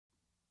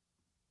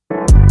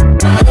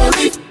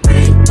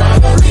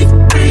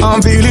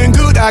I'm feeling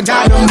good, I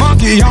got the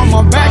monkey on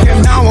my back,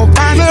 and now I'm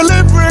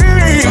finally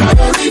free.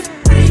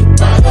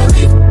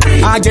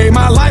 I gave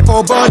my life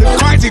over to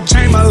Christ, he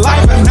changed my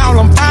life, and now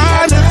I'm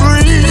finally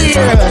free.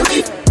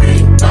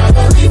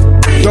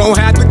 Don't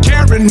have to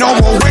carry no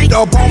more weight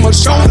up on my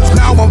shoulders,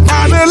 now I'm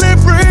finally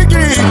free.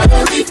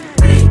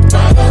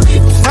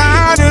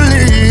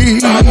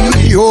 Finally,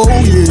 oh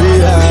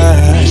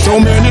yeah. So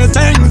many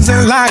things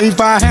in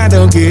life I had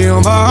to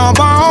give up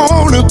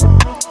on,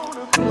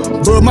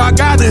 but my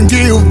God didn't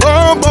give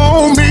up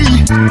on me.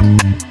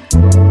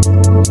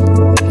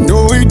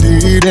 No, he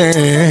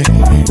didn't.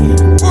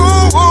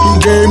 He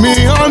gave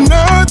me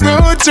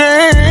another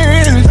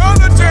chance.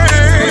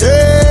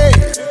 Hey,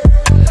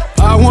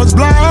 I was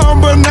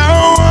blind, but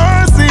now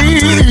I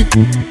see.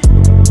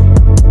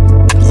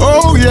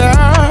 Oh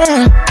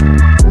yeah.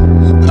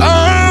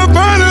 I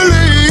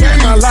finally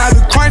gave my life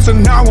to Christ,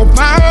 and now I'm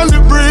finally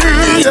free.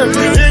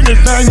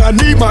 Anything I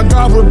need, my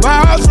God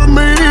provides for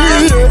me.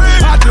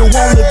 I just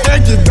wanna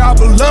thank you, God,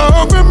 for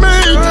loving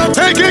me,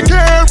 taking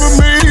care of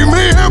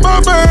me and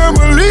my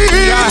family.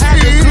 I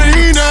had to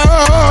clean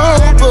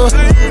up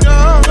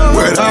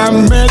when I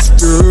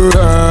messed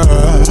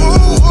up,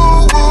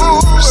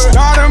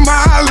 starting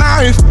my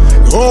life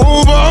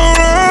over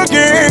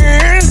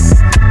again.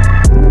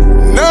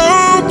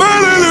 Now I'm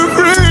finally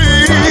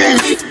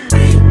free.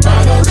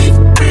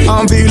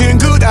 I'm feeling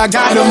good, I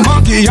got the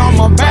monkey on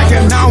my back,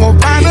 and now I'm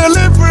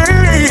finally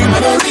free.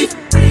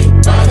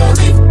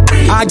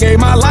 I gave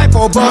my life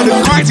over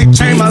to Christ, he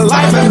changed my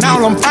life, and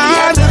now I'm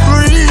finally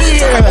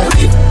free.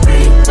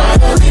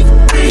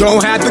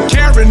 Don't have to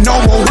carry no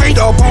more weight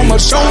up on my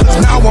shoulders,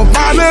 now I'm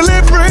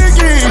finally free.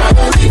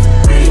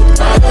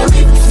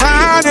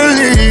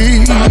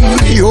 Finally,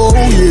 oh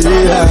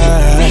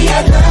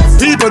yeah.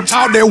 People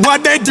talk that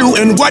what they do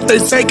and what they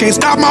say can't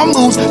stop my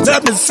moves.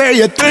 Let me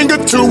say a thing or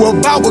two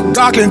about what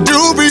God can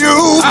do for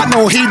you. I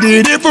know he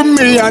did it for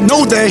me, I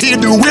know that he'll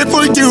do it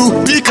for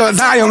you, because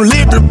I am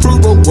living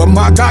proof of what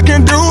my God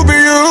can do for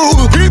you.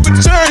 People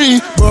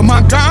change, but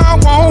my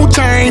God won't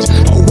change.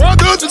 I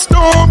weather the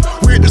storm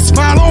with a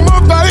smile on my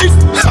face,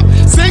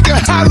 singing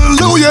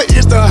hallelujah,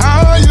 it's the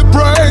higher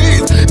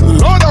praise.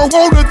 Lord, I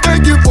want to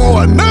thank you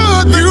for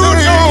another year.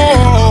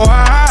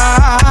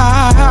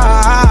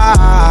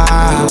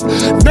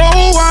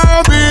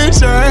 I've been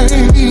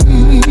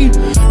changed.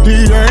 The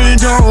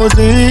angels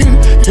in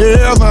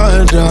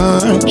heaven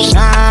done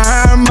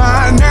shine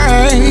my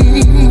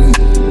name.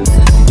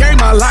 Gave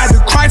my life to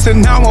Christ,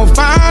 and now I'm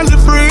finally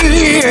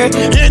free.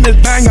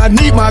 Anything I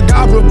need, my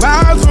God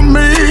provides for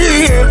me.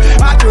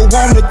 I just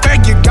want to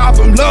thank you, God,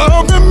 for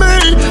loving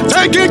me,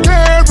 taking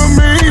care of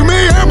me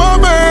and my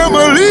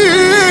family.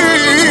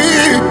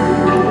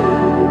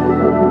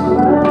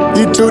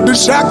 He took the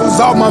shackles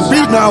off my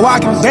feet, now I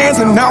can dance,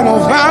 and now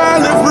I'm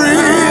finally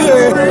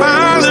free.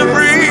 Finally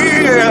free.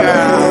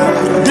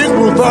 This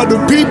was for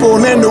the people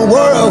in the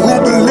world who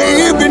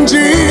believe in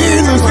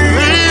Jesus.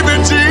 Believe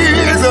in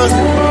Jesus.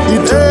 He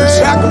took the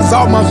shackles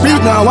off my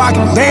feet, now I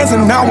can dance,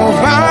 and now I'm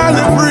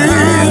finally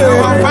free.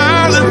 I'm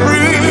finally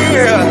free.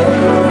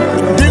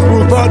 This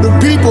was for the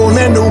people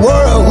in the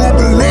world who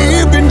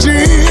believe in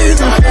Jesus.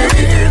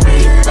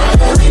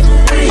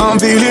 I'm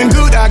feeling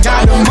good, I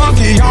got the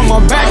monkey on my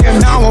back,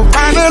 and now I'm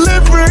finally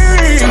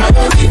free.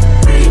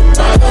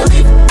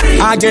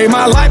 I gave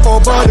my life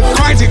over to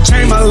Christ, he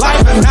changed my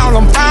life, and now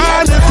I'm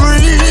finally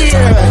free.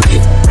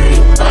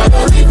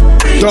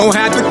 Don't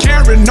have to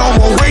carry no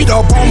more weight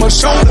up on my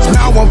shoulders,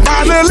 now I'm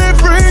finally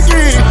free.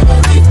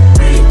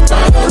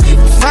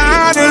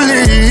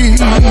 Finally,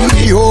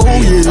 oh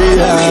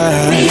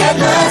yeah.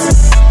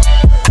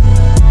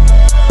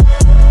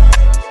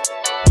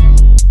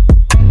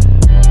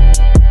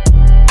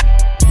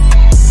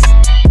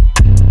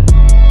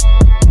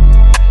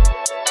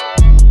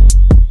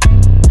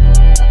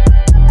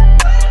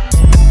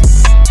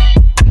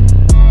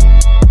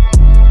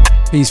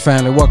 Peace,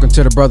 family. Welcome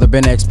to the Brother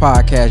Ben X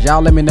podcast.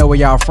 Y'all let me know where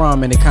y'all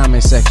from in the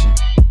comment section.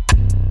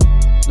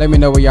 Let me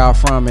know where y'all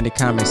from in the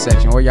comment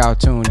section. Where y'all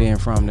tuned in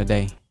from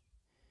today.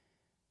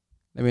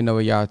 Let me know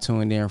where y'all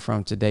tuned in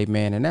from today,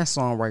 man. And that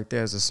song right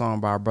there is a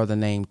song by a brother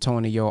named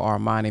Tonio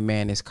Armani,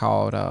 man. It's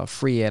called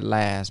Free at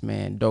Last,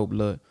 man. Dope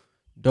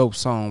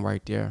song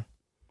right there.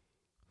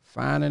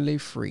 Finally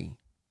free.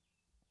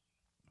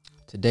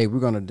 Today we're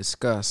going to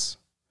discuss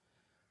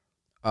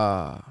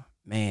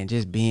man,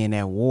 just being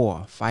at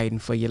war, fighting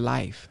for your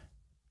life.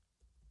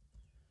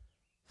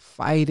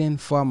 Fighting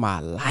for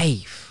my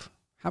life.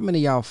 How many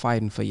of y'all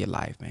fighting for your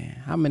life,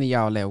 man? How many of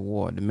y'all at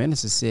war? The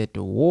minister said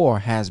the war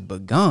has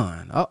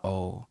begun.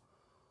 Uh-oh.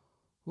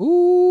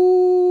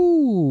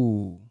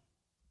 Ooh.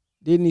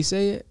 Didn't he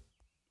say it?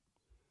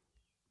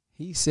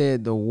 He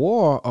said the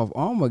war of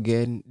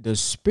Armageddon, the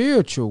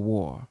spiritual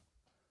war.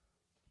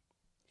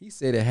 He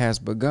said it has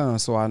begun,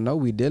 so I know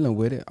we dealing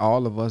with it.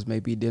 All of us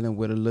may be dealing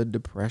with a little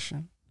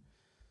depression.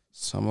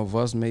 Some of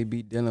us may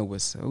be dealing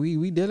with,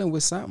 we dealing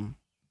with something.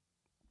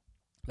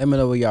 Let me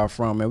know where y'all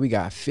from, man. We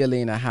got Philly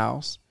in the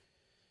house,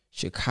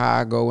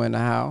 Chicago in the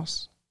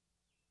house.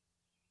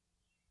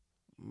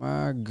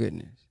 My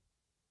goodness.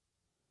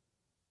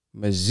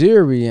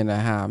 Missouri in the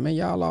house. Man,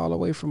 y'all all the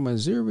way from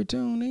Missouri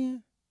tuned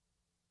in.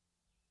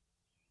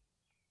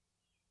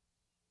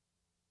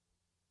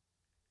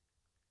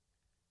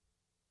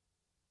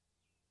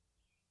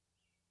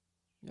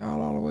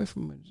 Y'all all the way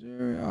from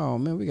Missouri. Oh,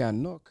 man, we got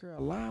North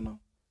Carolina,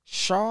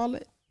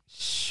 Charlotte.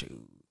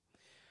 Shoot.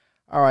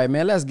 All right,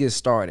 man, let's get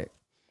started.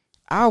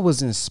 I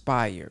was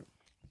inspired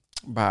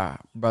by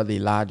Brother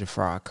Elijah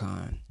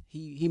Farrakhan.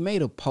 He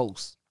made a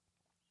post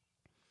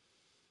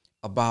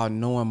about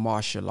knowing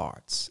martial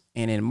arts.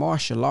 And in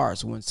martial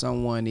arts, when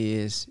someone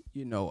is,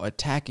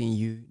 attacking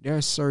you, there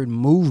are certain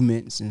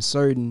movements and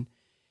certain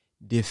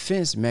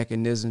defense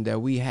mechanisms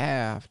that we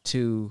have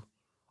to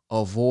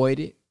avoid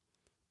it,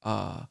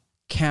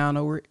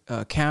 counter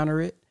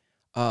it,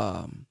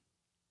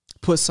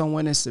 put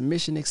someone in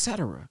submission,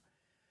 etc.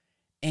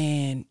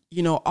 And,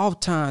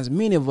 oftentimes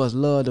many of us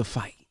love to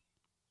fight.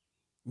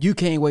 You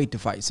can't wait to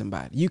fight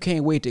somebody. You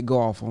can't wait to go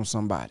off on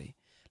somebody.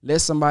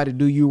 Let somebody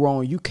do you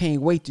wrong. You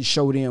can't wait to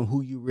show them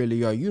who you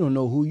really are. You don't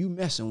know who you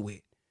messing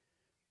with.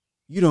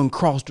 You done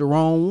crossed the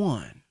wrong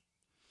one.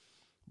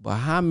 But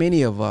how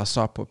many of us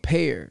are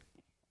prepared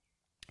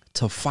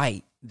to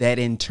fight that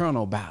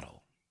internal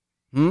battle?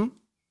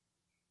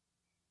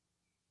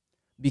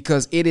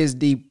 Because it's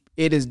the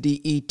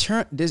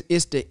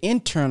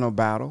internal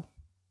battle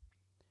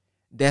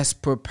that's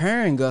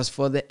preparing us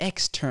for the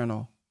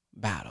external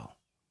battle.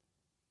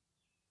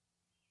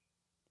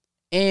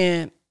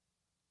 And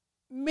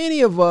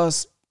many of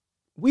us,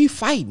 we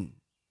fighting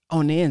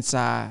on the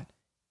inside,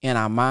 in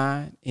our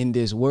mind, in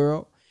this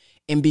world.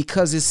 And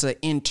because it's an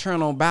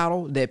internal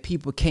battle that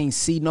people can't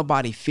see,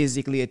 nobody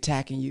physically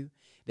attacking you.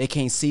 They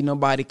can't see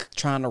nobody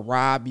trying to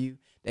rob you.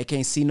 They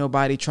can't see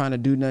nobody trying to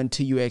do nothing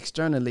to you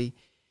externally.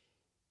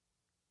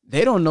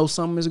 They don't know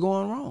something is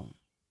going wrong.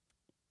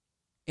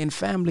 In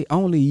family,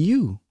 only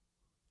you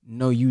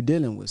know you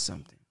dealing with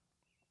something.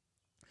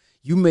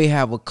 You may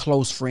have a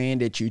close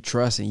friend that you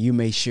trust and you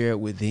may share it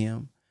with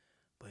them.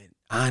 But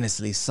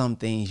honestly, some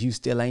things you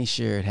still ain't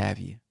shared, have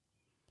you?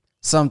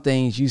 Some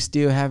things you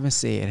still haven't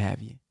said,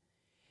 have you?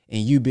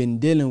 And you've been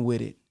dealing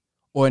with it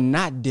or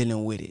not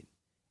dealing with it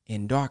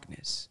in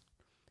darkness.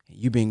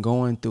 You've been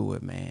going through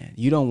it, man.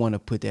 You don't want to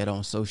put that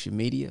on social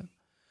media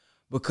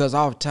because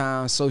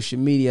oftentimes social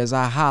media is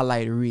our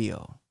highlight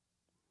reel.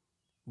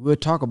 We'll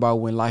talk about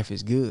when life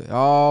is good.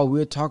 Oh,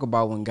 we'll talk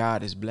about when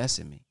God is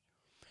blessing me.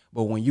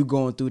 But when you're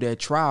going through that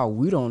trial,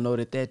 we don't know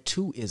that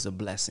too is a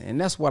blessing.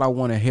 And that's what I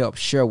want to help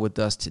share with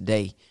us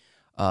today.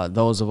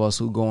 Those of us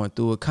who going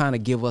through it, kind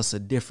of give us a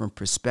different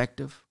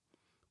perspective,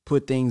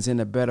 put things in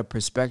a better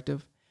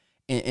perspective,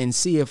 and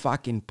see if I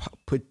can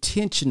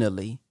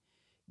potentially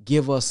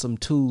give us some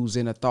tools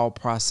in a thought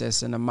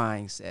process and a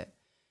mindset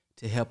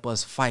to help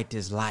us fight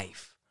this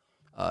life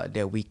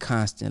that we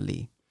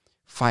constantly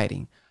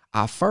fighting.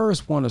 I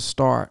first want to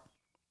start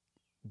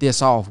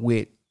this off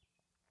with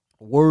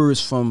words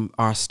from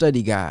our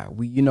study guide.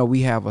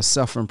 We have a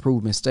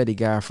self-improvement study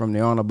guide from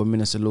the Honorable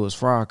Minister Louis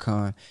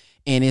Farrakhan,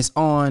 and it's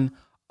on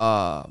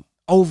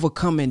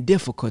overcoming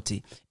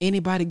difficulty.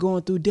 Anybody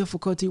going through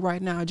difficulty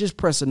right now? Just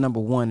press the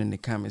number 1 in the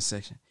comment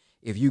section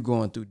if you're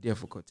going through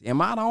difficulty.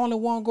 Am I the only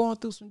one going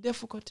through some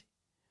difficulty?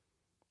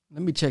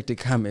 Let me check the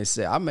comments.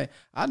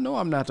 I know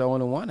I'm not the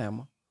only one,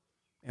 am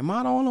I? Am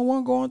I the only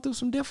one going through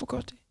some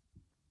difficulty?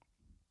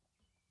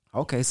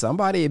 Okay,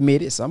 somebody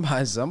admitted.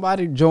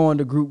 Somebody joined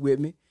the group with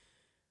me.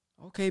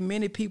 Okay,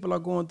 many people are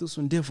going through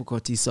some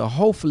difficulty. So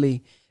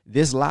hopefully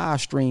this live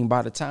stream,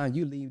 by the time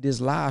you leave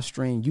this live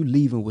stream, you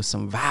leaving with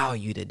some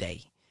value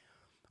today.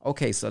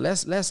 Okay, so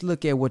let's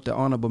look at what the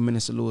Honorable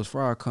Minister Louis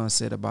Farrakhan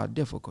said about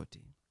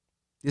difficulty.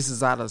 This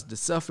is out of the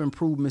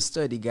Self-Improvement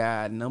Study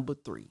Guide number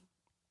 3.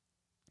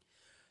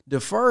 The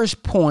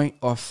first point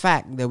or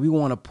fact that we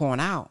want to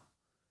point out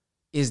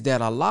is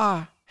that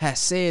Allah has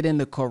said in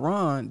the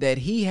Quran that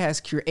he has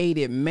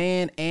created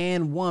man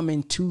and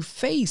woman to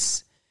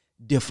face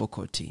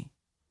difficulty.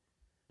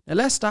 Now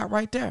let's stop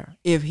right there.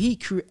 If he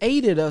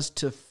created us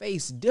to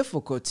face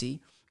difficulty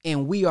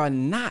and we are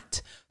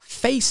not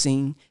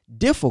facing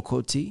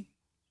difficulty,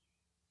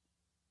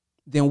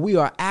 then we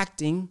are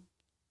acting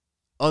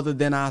other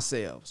than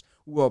ourselves.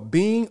 We are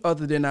being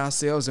other than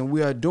ourselves, and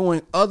we are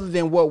doing other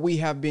than what we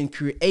have been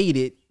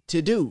created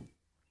to do.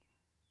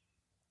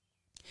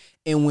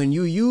 And when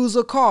you use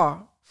a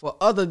car for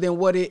other than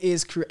what it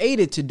is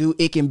created to do,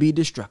 it can be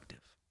destructive.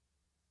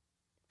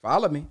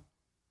 Follow me.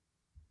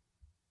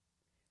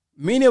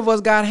 Many of us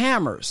got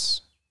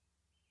hammers.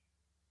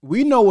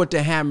 We know what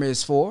the hammer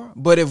is for,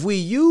 but if we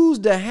use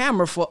the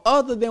hammer for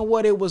other than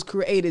what it was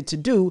created to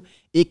do,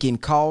 it can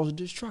cause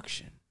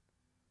destruction.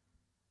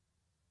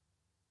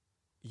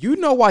 You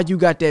know why you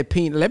got that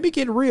penis. Let me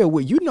get real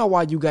with you. You know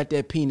why you got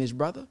that penis,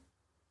 brother,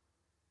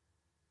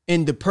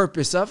 and the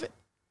purpose of it.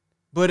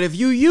 But if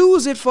you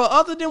use it for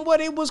other than what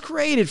it was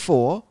created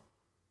for,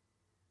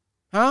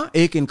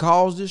 it can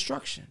cause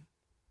destruction.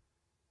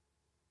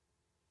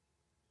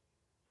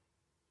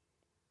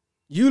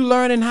 You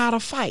learning how to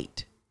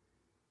fight.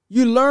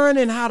 You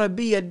learning how to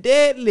be a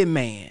deadly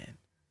man.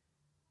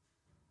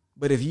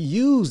 But if you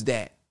use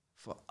that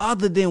for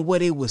other than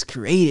what it was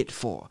created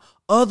for,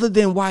 other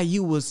than why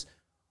you was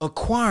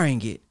acquiring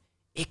it,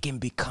 it can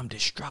become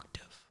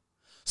destructive.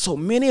 So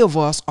many of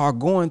us are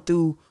going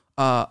through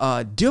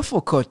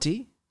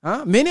difficulty.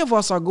 Many of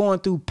us are going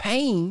through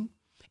pain,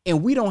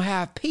 and we don't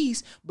have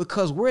peace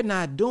because we're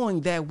not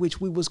doing that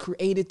which we was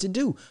created to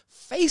do.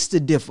 Face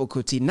the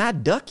difficulty,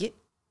 not duck it,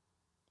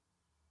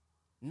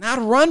 not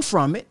run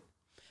from it,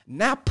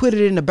 not put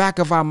it in the back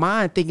of our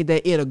mind thinking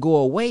that it'll go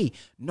away.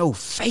 No,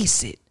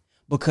 face it.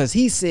 Because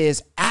he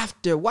says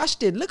after, watch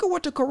this, look at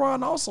what the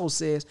Quran also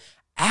says.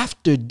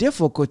 After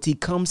difficulty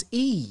comes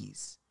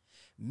ease.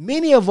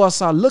 Many of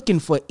us are looking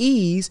for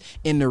ease,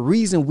 and the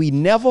reason we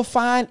never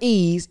find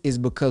ease is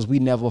because we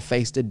never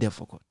face the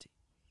difficulty.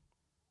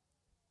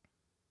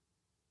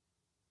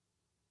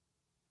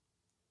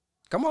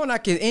 Come on now,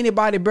 can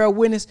anybody bear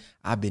witness?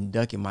 I've been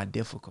ducking my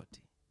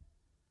difficulty.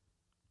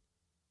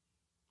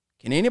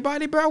 Can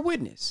anybody bear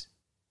witness?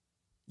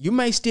 You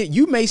may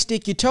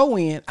stick your toe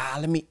in.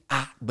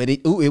 But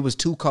it was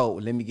too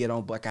cold. Let me get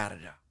on back out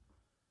of there.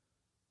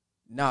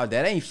 No,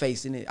 that ain't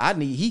facing it.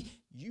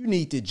 You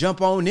need to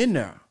jump on in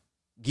there.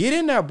 Get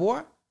in there,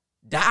 boy.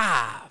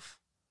 Dive.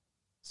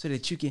 So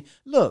that you can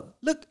look,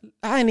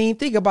 I didn't even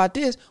think about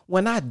this.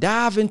 When I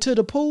dive into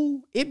the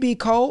pool, it be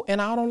cold,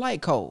 and I don't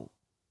like cold.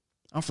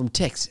 I'm from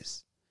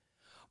Texas.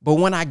 But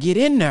when I get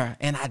in there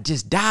and I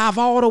just dive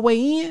all the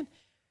way in,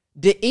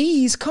 the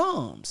ease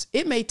comes.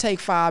 It may take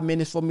 5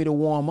 minutes for me to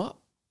warm up,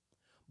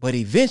 but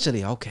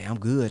eventually, okay, I'm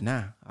good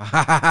now.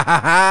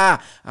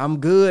 I'm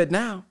good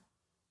now.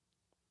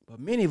 But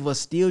many of us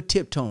still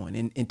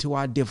tiptoeing into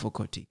our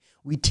difficulty.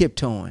 We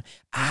tiptoeing.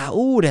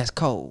 That's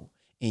cold.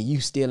 And you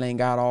still ain't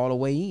got all the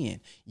way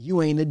in.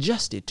 You ain't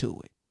adjusted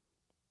to it.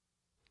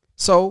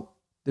 So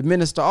the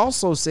minister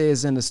also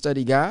says in the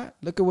study guide,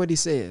 look at what he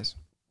says.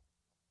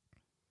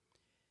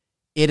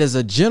 It is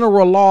a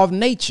general law of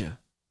nature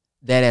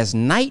that as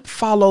night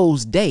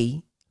follows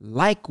day,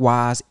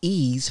 likewise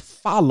ease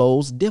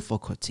follows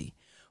difficulty.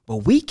 But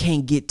we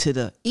can't get to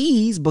the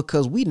ease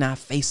because we're not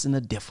facing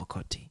the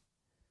difficulty.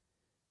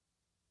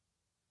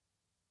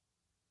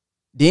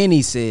 Then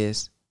he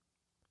says,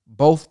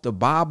 both the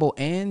Bible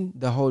and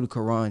the Holy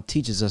Quran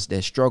teaches us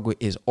that struggle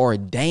is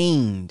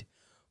ordained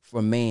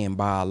for man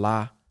by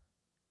Allah,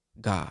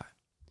 God.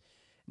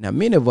 Now,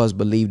 many of us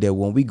believe that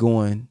when we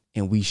going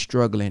and we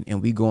struggling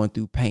and we going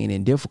through pain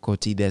and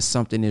difficulty, that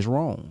something is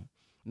wrong.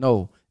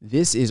 No,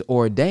 this is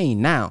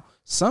ordained. Now,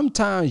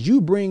 sometimes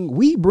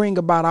we bring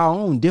about our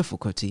own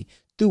difficulty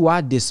through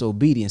our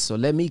disobedience. So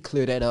let me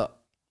clear that up.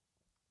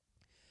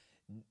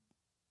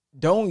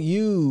 Don't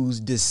use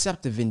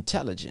deceptive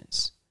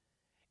intelligence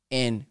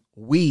and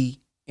we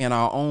in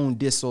our own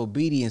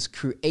disobedience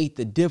create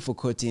the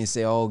difficulty and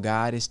say, oh,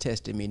 God is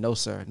testing me. No,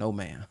 sir. No,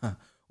 ma'am.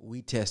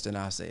 We testing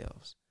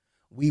ourselves.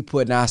 We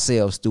putting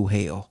ourselves through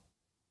hell.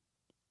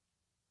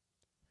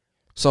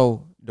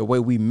 So the way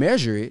we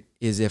measure it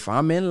is if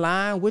I'm in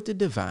line with the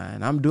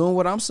divine, I'm doing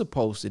what I'm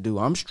supposed to do.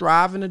 I'm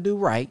striving to do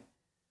right.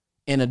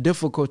 And a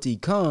difficulty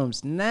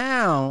comes.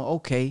 Now,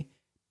 okay,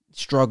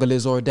 struggle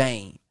is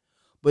ordained.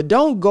 But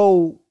don't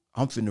go,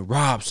 I'm finna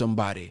rob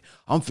somebody.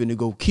 I'm finna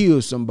go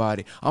kill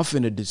somebody. I'm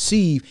finna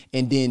deceive.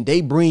 And then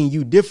they bring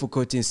you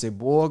difficulty and say,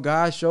 boy,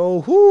 God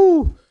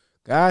showed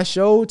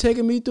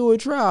taking me through a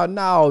trial.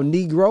 No,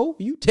 Negro,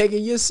 you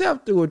taking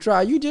yourself through a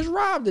trial. You just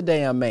robbed the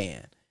damn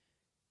man.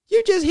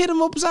 You just hit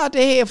him upside the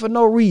head for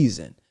no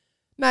reason.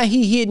 Now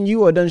he hitting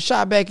you or done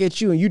shot back at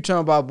you and you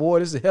talking about, boy,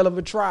 this is a hell of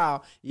a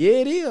trial. Yeah,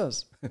 it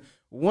is.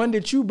 One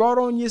that you brought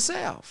on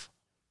yourself.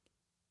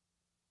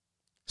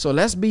 So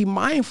let's be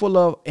mindful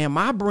of, am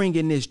I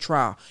bringing this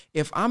trial?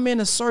 If I'm in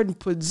a certain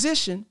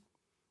position,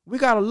 we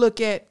got to look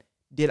at,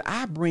 did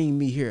I bring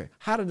me here?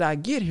 How did I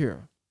get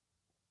here?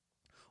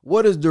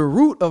 What is the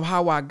root of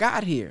how I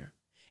got here?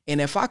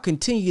 And if I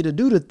continue to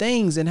do the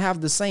things and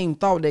have the same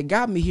thought that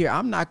got me here,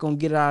 I'm not going to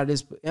get out of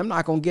this. I'm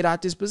not going to get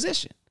out this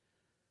position.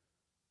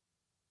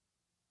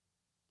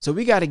 So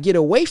we got to get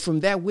away from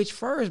that which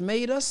first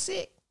made us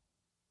sick.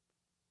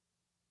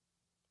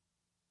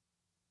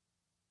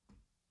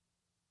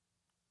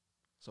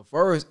 So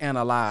first,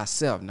 analyze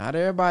self. Not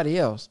everybody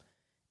else.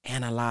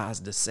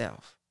 Analyze the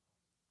self.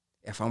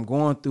 If I'm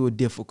going through a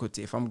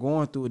difficulty, if I'm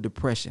going through a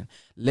depression,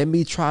 let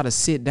me try to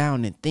sit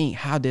down and think,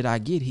 how did I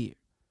get here?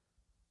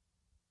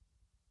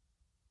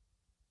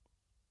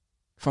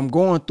 If I'm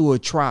going through a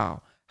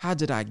trial, how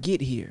did I get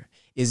here?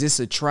 Is this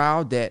a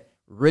trial that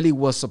really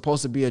was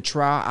supposed to be a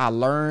trial I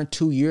learned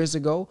 2 years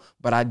ago,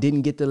 but I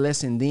didn't get the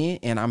lesson then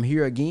and I'm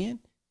here again?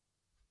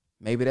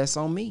 Maybe that's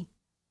on me.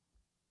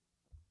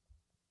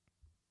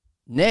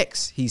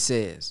 Next, he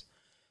says,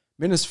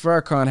 Minister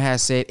Farrakhan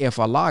has said, if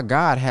Allah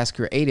God has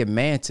created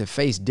man to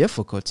face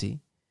difficulty,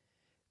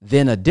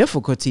 then a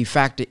difficulty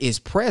factor is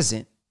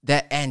present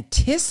that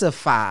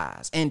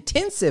intensifies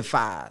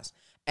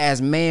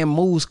as man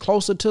moves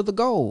closer to the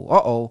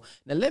goal.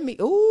 Now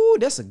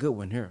that's a good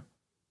one here.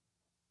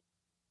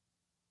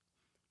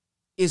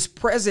 Is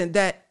present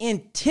that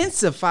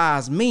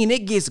intensifies, meaning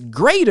it gets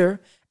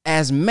greater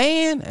as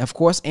man, of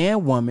course,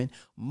 and woman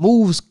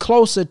moves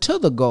closer to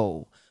the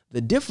goal.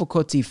 the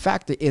difficulty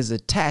factor is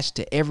attached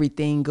to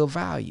everything of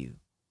value.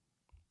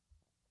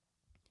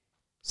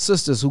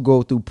 Sisters who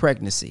go through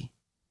pregnancy.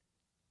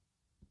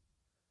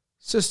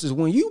 Sisters,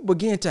 when you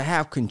begin to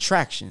have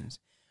contractions,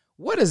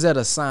 what is that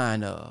a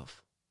sign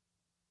of?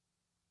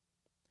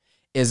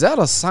 Is that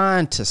a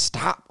sign to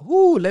stop?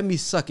 Ooh, let me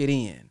suck it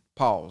in.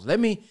 Pause. Let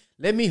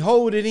me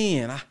hold it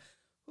in.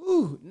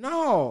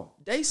 No.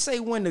 They say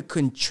when the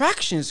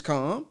contractions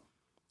come,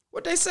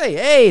 what they say?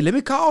 Hey, let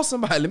me call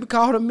somebody. Let me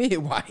call the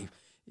midwife.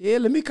 Yeah,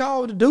 let me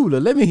call the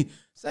doula. Let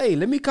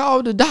me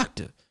call the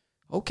doctor.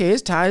 Okay,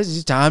 it's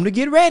time to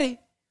get ready.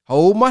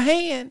 Hold my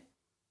hand.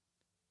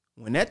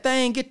 When that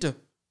thing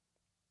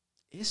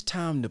it's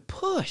time to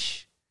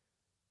push.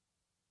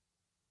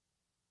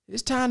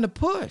 It's time to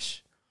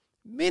push.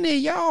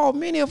 Many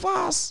of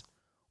us,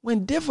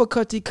 when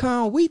difficulty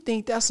comes, we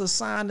think that's a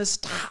sign to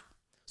stop.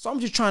 So I'm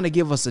just trying to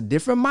give us a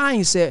different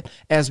mindset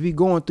as we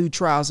going through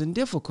trials and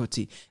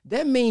difficulty.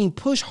 That means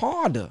push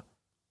harder.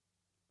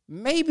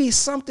 Maybe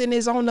something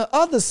is on the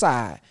other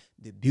side.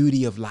 The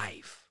beauty of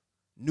life.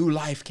 New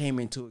life came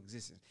into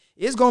existence.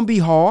 It's going to be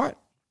hard.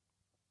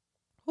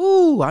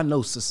 Ooh, I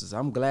know, sisters.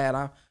 I'm glad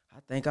I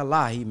thank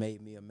Allah he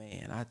made me a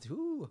man.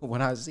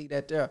 When I see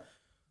that there,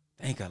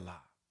 thank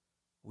Allah.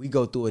 We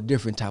go through a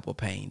different type of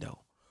pain, though.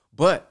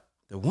 But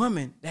the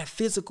woman, that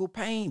physical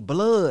pain,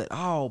 blood,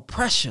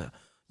 pressure,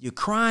 you're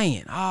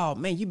crying. Oh,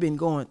 man, you've been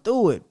going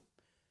through it.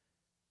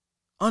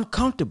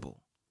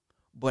 Uncomfortable.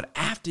 But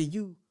after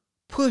you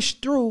push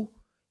through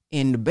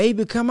and the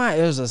baby come out,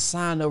 there's a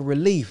sign of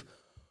relief.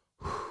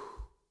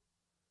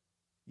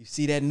 You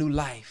see that new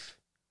life,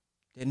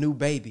 that new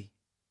baby.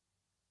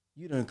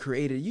 You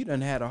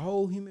done had a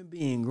whole human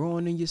being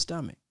growing in your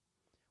stomach.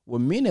 Well,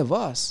 many of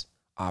us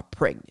are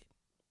pregnant.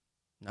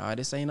 Nah,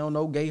 this ain't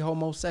no gay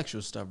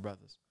homosexual stuff,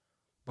 brothers.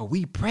 But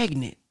we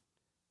pregnant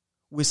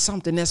with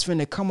something that's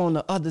finna come on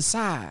the other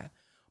side.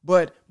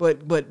 But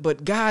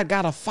God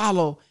gotta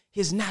follow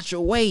his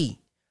natural way.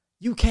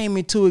 You came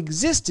into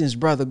existence,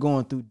 brother,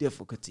 going through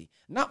difficulty.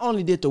 Not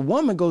only did the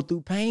woman go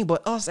through pain,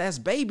 but us as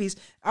babies,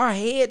 our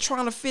head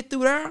trying to fit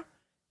through there,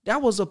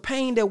 that was a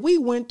pain that we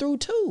went through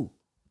too.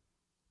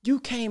 You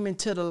came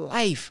into the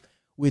life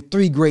with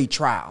 3 great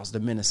trials, the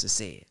minister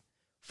said.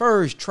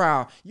 First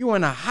trial, you were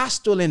in a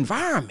hostile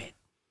environment.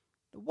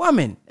 The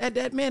woman, that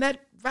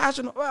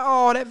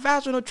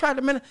vaginal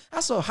tract,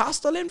 that's a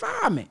hostile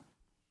environment.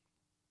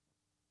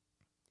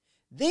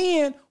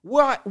 Then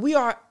we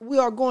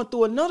are going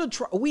through another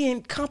trial. We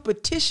in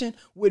competition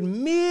with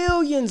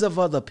millions of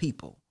other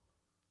people.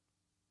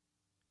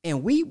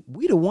 And we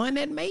the one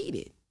that made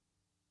it.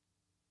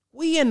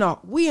 We in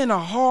a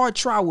hard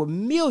trial with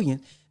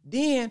millions.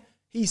 Then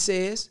he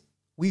says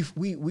we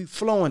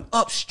flowing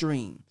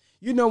upstream.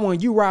 You know, when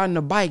you riding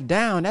the bike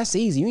down, that's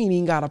easy. You ain't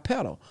even got to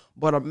pedal.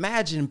 But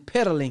imagine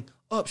pedaling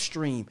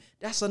upstream.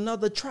 That's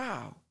another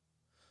trial.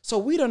 So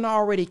we done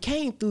already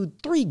came through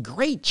 3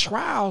 great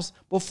trials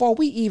before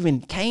we even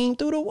came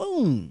through the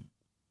womb.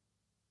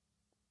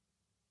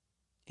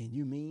 And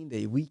you mean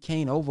that we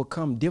can't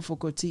overcome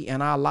difficulty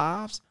in our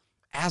lives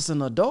as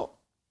an adult?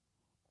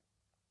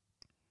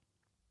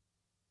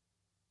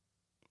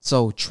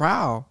 So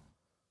trial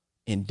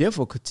and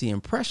difficulty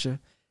and pressure,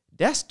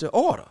 that's the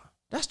order.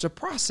 That's the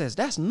process.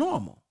 That's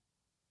normal.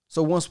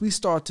 So once we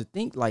start to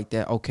think like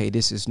that, okay,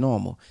 this is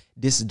normal.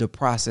 This is the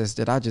process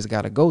that I just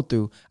got to go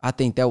through. I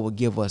think that will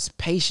give us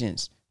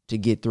patience to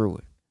get through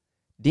it.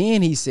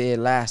 Then he said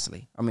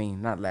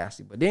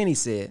then he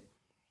said,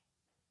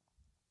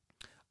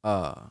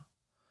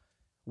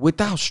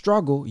 without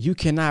struggle, you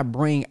cannot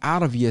bring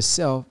out of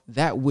yourself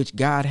that which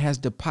God has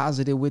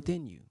deposited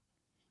within you.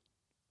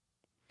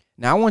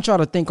 Now, I want y'all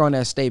to think on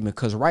that statement,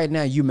 because right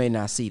now you may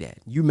not see that.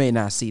 You may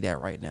not see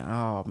that right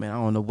now. Oh, man, I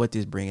don't know what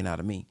this is bringing out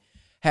of me.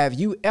 Have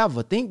you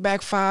ever, think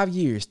back 5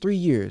 years, 3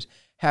 years,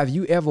 have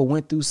you ever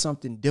went through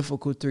something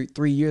difficult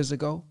 3 years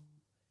ago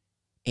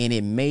and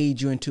it made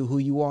you into who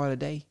you are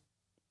today?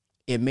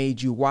 It made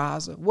you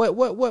wiser?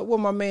 What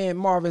my man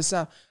Marvin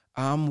said?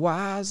 I'm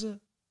wiser.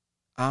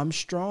 I'm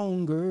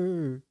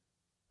stronger.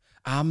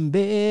 I'm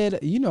better.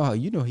 You know how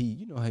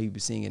he be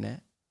singing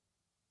that.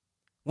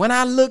 When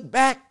I look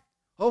back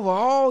over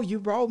all you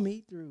brought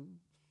me through,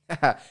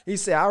 he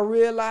said, I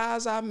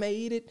realized I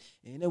made it,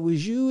 and it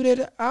was you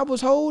that I was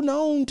holding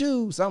on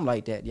to. Something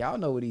like that. Y'all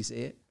know what he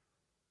said.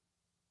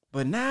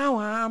 But now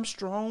I'm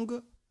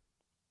stronger.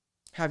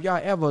 Have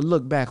y'all ever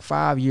looked back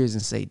 5 years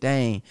and say,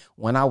 dang,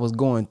 when I was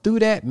going through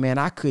that, man,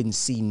 I couldn't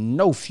see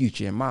no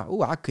future in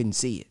I couldn't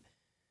see it.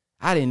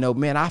 I didn't know,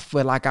 man, I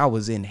felt like I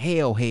was in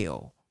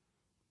hell.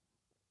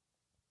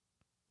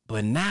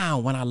 But now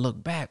when I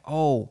look back,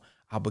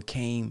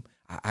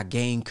 I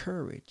gained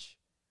courage.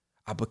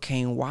 I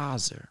became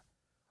wiser.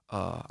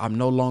 I'm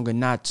no longer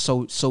not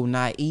so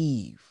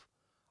naive.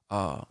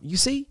 You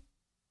see?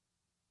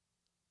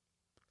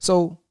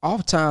 So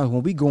oftentimes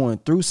when we going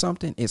through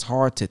something, it's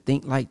hard to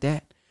think like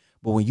that.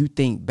 But when you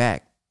think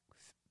back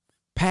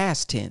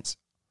past tense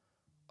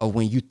of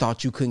when you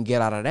thought you couldn't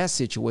get out of that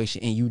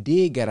situation and you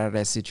did get out of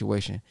that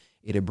situation,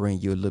 it'll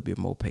bring you a little bit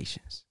more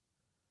patience.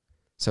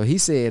 So he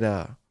said,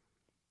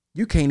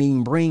 you can't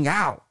even bring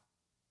out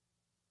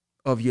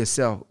of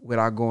yourself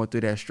without going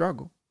through that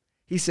struggle.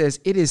 He says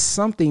it is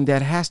something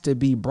that has to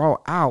be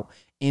brought out,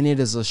 and it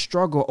is a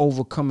struggle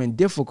overcoming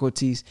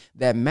difficulties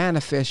that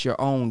manifest your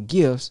own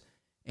gifts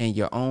and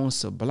your own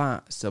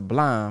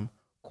sublime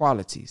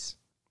qualities.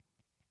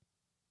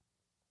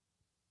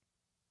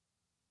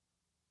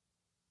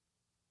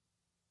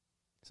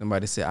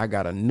 Somebody said, I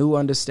got a new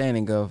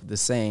understanding of the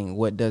saying,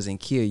 what doesn't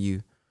kill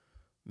you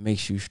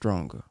makes you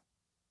stronger.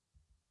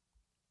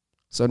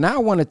 So now I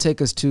want to take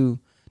us to,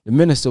 the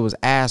minister was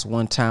asked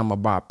one time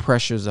about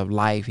pressures of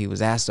life. He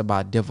was asked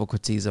about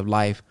difficulties of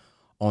life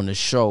on the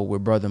show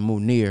with Brother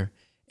Munir.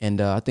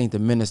 And I think the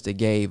minister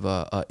gave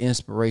a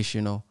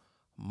inspirational,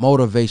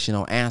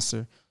 motivational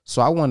answer.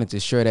 So I wanted to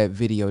share that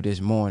video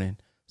this morning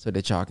so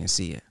that y'all can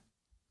see it.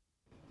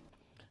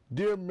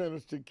 Dear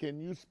minister,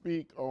 can you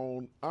speak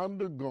on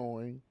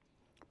undergoing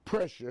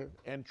pressure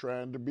and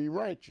trying to be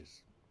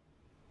righteous?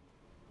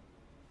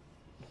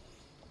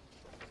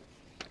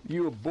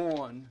 You were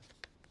born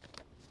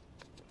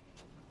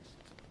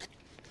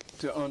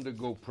to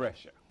undergo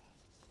pressure.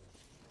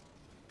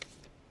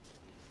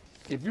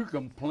 If you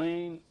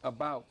complain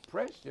about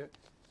pressure,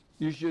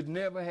 you should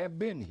never have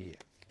been here.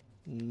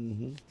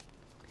 Mm-hmm.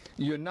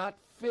 You're not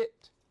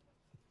fit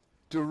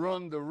to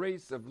run the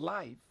race of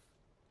life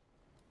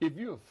if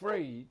you're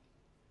afraid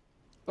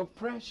of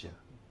pressure.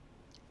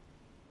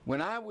 When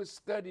I was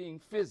studying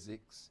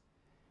physics,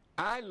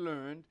 I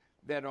learned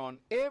that on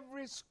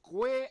every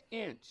square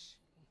inch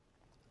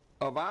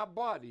of our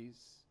bodies,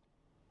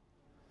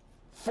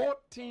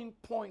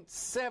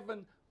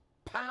 14.7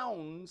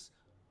 pounds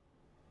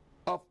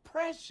of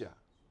pressure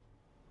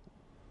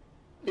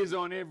is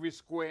on every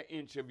square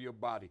inch of your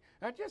body.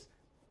 Now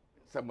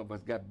some of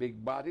us got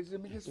big bodies,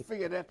 let me just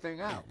figure that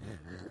thing out.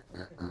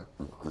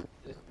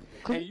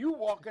 And you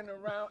walking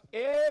around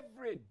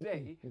every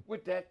day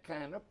with that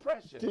kind of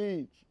pressure.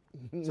 Teach.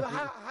 So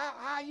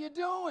how you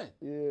doing?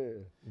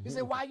 Yeah. You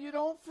say, why you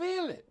don't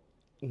feel it?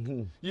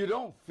 You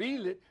don't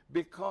feel it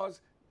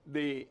because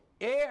the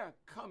air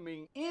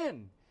coming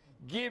in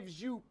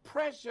gives you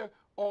pressure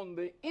on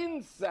the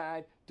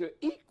inside to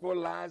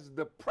equalize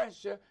the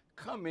pressure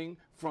coming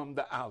from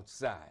the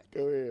outside.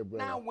 Go ahead,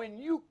 brother. Now, when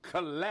you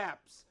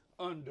collapse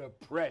under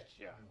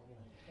pressure,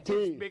 Teach.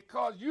 it's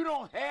because you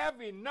don't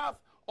have enough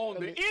on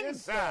the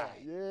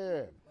inside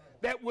yeah,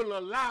 that will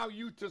allow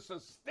you to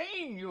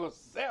sustain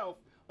yourself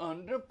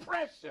under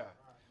pressure.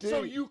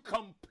 So you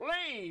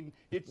complain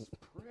it's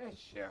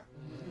pressure.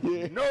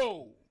 Yeah.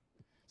 No.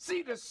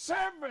 See, the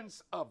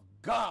servants of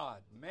God,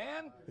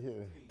 man,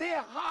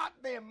 their heart,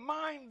 their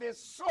mind, their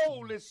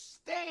soul is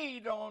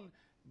stayed on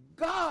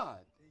God.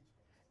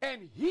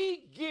 And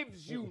he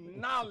gives you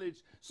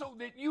knowledge so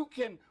that you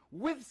can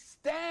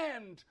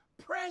withstand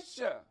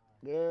pressure.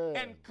 Yeah.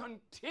 And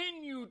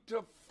continue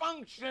to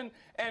function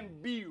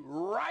and be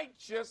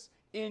righteous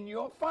in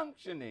your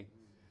functioning.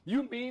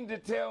 You mean to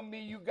tell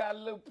me you got a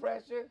little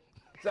pressure?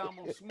 So I'm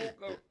going to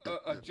smoke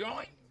a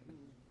joint?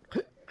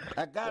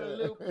 I got a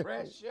little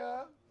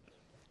pressure?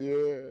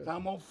 Yeah. So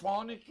I'm going to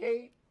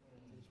fornicate?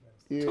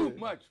 Yeah. Too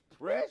much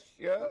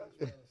pressure?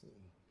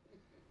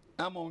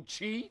 I'm going to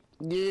cheat?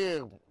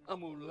 Yeah.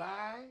 I'm going to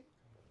lie?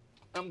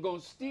 I'm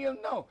going to steal?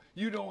 No,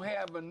 you don't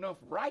have enough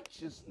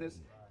righteousness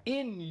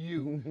in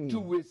you to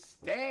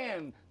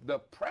withstand the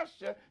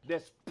pressure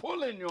that's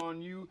pulling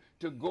on you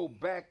to go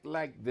back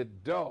like the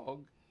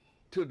dog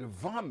to the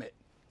vomit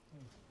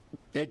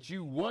that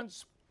you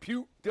once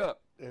puked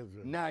up.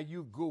 Right. Now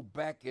you go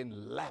back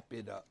and lap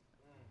it up.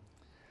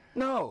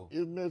 No.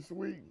 Isn't that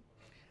sweet?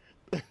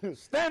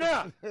 Stand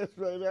up. That's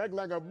right. Act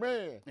like a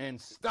man.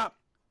 And stop.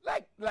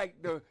 Like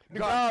the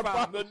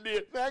Godfather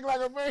did. Act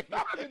like a man.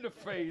 Stop in the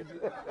face.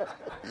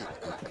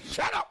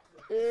 Shut up.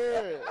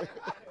 Yeah.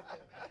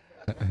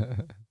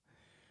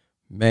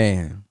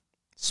 Man,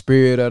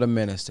 spirit of the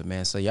minister,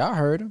 man. So y'all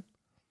heard him.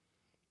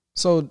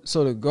 So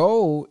the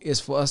goal is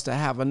for us to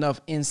have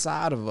enough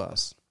inside of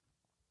us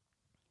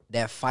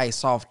that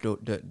fights off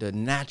the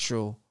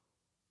natural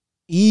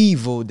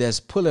evil that's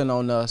pulling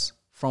on us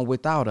from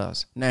without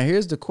us. Now,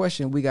 here's the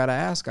question we got to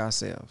ask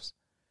ourselves.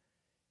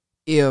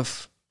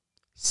 If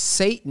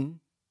Satan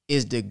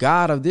is the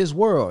god of this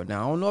world,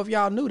 now I don't know if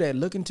y'all knew that.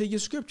 Look into your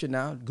scripture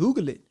now.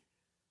 Google it.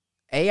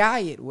 AI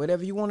it,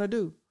 whatever you want to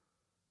do.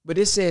 But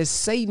it says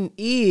Satan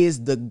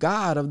is the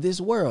god of this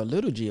world,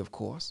 little g, of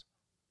course.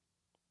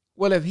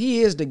 Well, if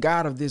he is the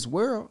god of this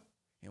world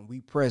and we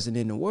present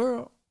in the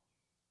world,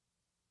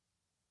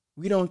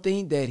 we don't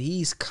think that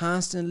he's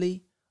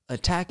constantly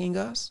attacking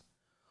us?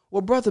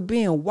 Well, Brother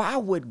Ben, why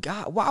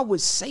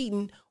would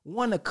Satan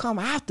want to come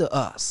after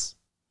us?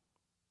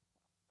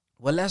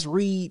 Well, let's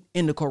read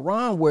in the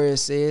Quran where it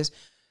says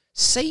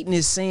Satan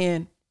is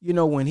saying,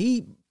 when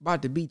he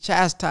about to be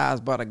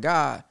chastised by the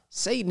God,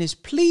 Satan is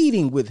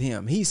pleading with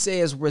him. He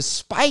says,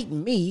 respite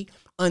me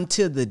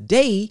until the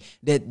day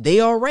that they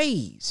are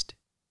raised.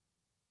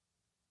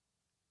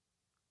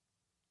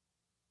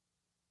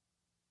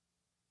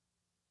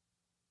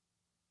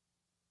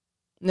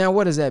 Now,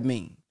 what does that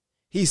mean?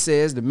 He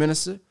says, the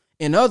minister,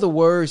 In other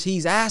words,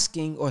 he's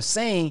asking or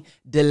saying,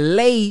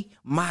 delay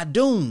my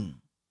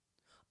doom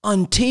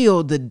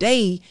until the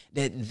day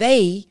that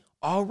they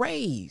are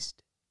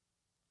raised.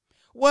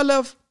 Well,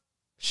 if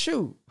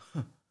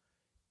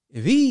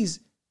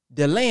he's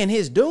delaying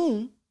his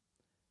doom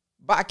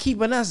by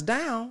keeping us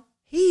down,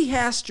 he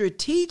has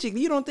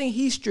strategically, you don't think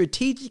he's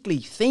strategically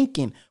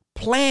thinking,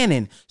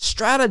 planning,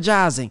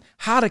 strategizing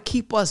how to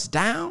keep us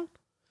down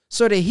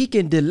so that he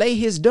can delay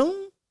his doom?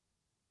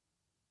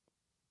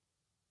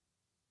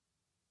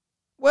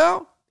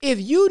 Well,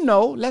 if you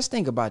know, let's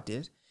think about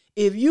this.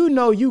 If you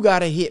know you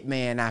got a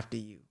hitman after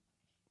you,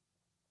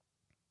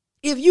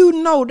 if you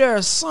know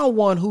there's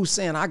someone who's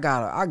saying, I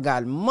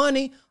got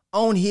money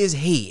on his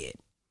head,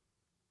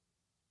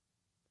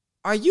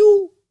 are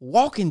you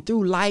walking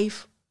through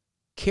life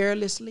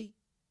carelessly?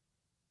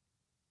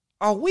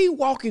 Are we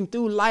walking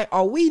through life?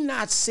 Are we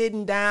not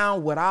sitting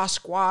down with our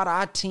squad,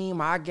 our team,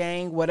 our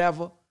gang,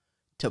 whatever,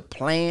 to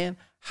plan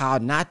how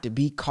not to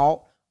be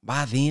caught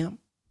by them?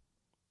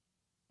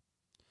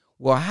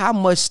 Well, how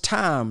much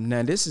time?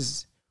 Now, this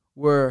is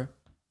where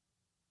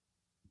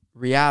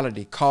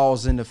reality,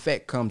 cause and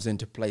effect comes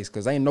into place,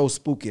 because ain't no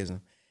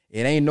spookism.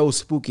 It ain't no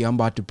spooky. I'm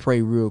about to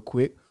pray real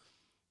quick,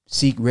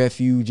 seek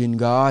refuge in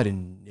God,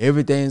 and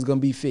everything's going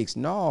to be fixed.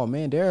 No,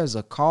 man, there's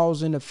a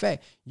cause and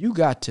effect. You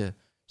got to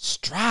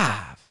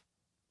strive.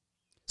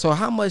 So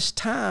how much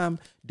time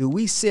do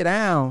we sit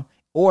down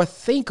or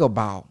think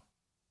about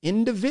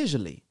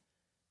individually?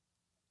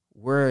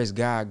 Where is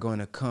God going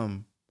to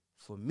come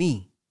for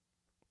me?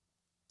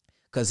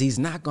 Because he's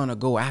not going to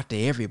go after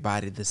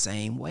everybody the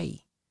same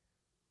way.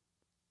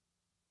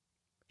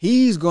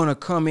 He's going to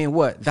come in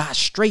what? That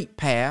straight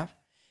path.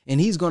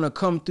 And he's going to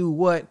come through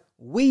what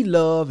we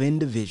love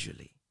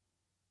individually.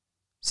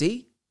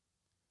 See?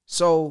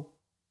 So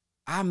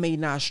I may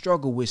not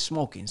struggle with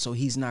smoking, so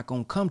he's not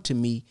going to come to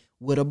me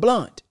with a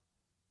blunt.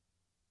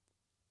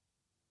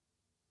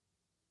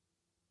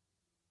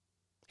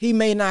 He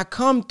may not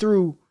come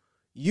through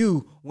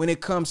you when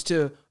it comes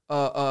to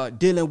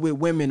dealing with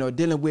women or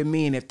dealing with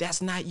men if that's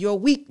not your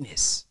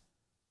weakness.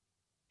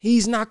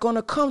 He's not going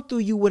to come through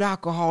you with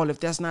alcohol if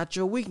that's not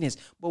your weakness.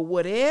 But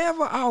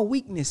whatever our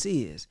weakness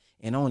is,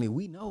 and only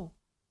we know,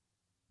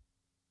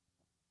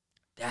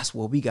 that's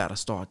where we got to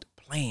start to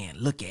plan,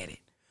 look at it,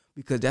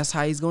 because that's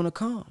how he's going to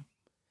come.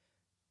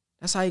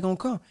 That's how he's going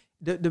to come.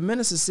 The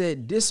minister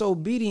said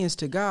disobedience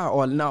to God,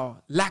 or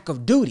no, lack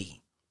of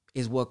duty,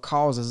 is what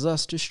causes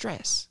us to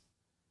stress.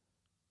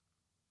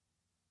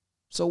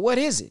 So what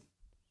is it?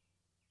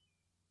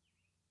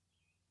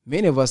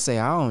 Many of us say,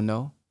 I don't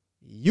know.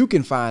 You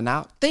can find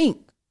out.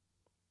 Think.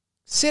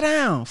 Sit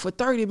down for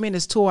 30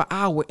 minutes to an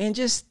hour and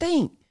just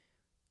think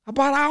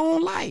about our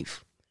own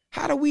life.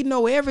 How do we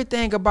know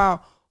everything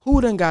about who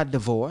done got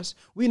divorced?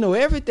 We know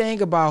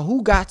everything about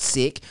who got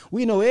sick.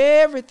 We know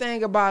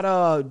everything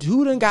about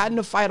who done got in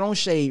the fight on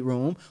Shade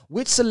Room,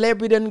 which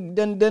celebrity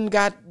done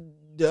got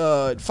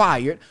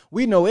fired.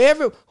 We know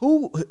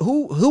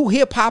who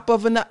hip hop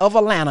of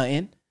Atlanta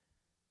in,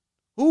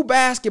 who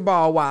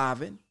basketball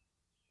wiving.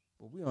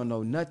 But we don't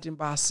know nothing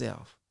by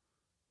self.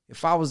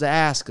 If I was to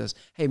ask us,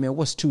 hey, man,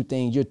 what's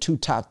your two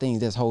top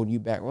things that's holding you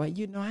back? Well,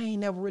 I ain't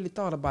never really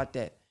thought about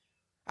that.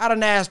 I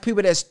done asked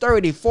people that's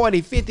 30, 40,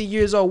 50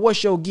 years old,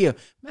 what's your gift?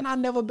 Man, I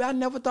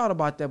never thought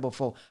about that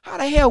before. How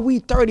the hell we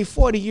 30,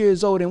 40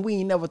 years old and we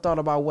ain't never thought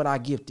about what our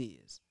gift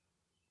is?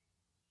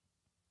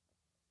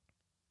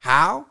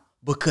 How?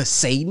 Because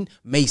Satan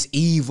makes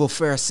evil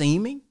fair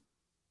seeming.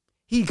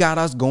 He got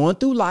us going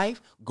through life,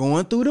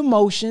 going through the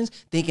motions,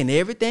 thinking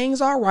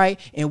everything's all right,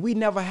 and we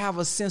never have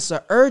a sense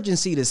of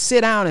urgency to sit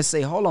down and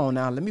say, hold on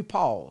now, let me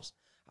pause.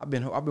 I've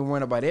been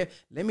worrying about it.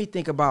 Let me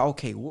think about,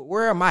 okay,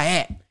 where am I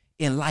at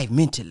in life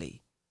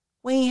mentally?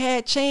 We ain't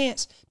had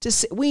chance to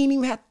sit. We ain't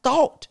even had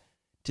thought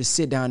to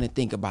sit down and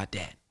think about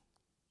that.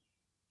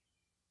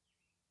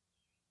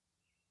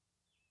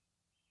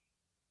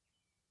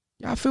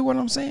 Y'all feel what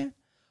I'm saying?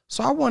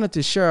 So I wanted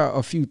to share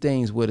a few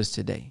things with us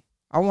today.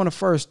 I want to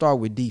first start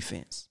with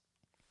defense.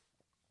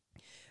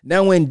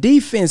 Now, when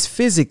defense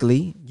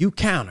physically, you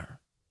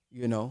counter,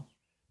 he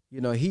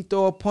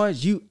throw a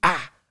punch, you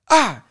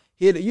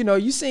hit it.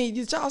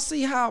 Did y'all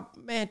see how,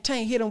 man,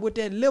 Tank hit him with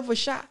that liver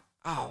shot?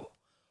 Oh,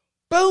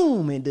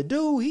 boom. And the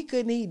dude, he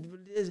couldn't eat,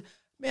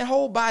 man,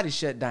 whole body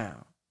shut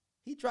down.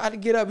 He tried to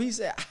get up. He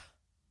said,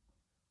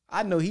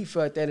 I know he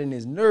felt that in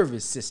his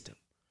nervous system.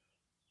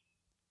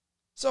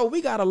 So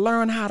we got to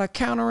learn how to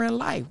counter in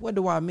life. What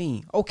do I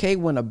mean? Okay,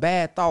 when a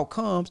bad thought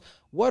comes,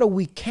 what are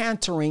we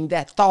countering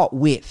that thought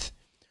with?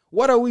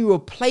 What are we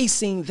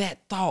replacing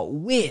that thought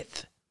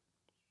with?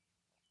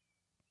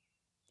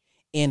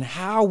 And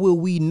how will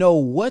we know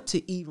what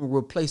to even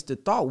replace the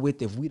thought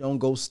with if we don't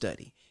go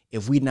study?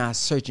 If we're not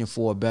searching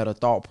for a better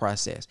thought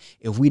process,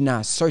 if we're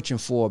not searching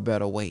for a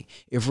better way,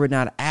 if we're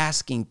not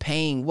asking,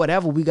 paying,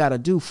 whatever we got to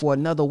do for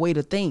another way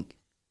to think.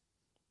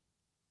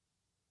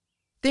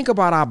 Think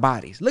about our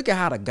bodies. Look at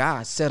how the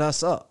God set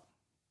us up.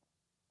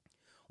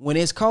 When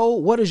it's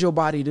cold, what does your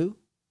body do?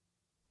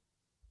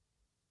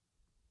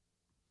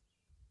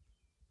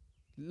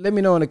 Let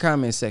me know in the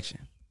comment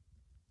section.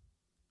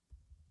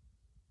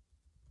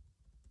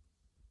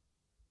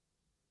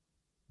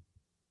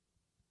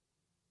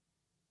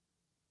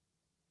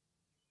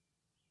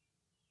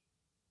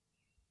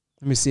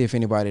 Let me see if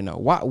anybody know.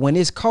 Why, when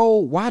it's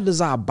cold, why does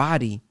our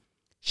body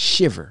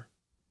shiver?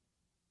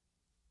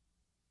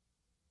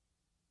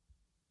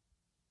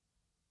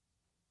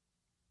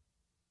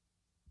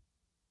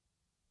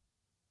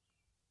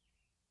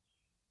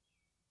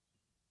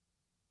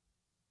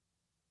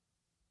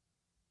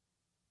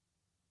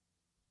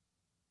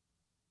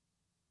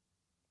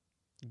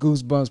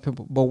 Goosebumps,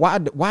 people. But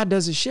why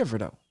does it shiver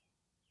though?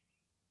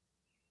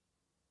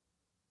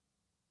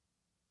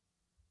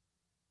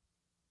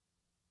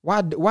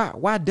 Why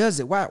does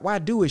it? Why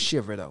do it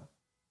shiver though?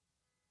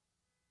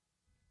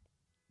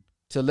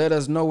 To let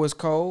us know it's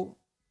cold?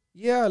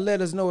 Yeah, let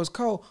us know it's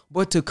cold,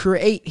 but to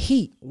create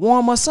heat,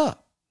 warm us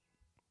up.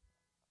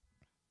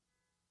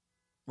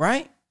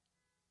 Right?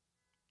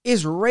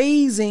 It's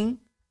raising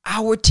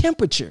our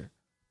temperature.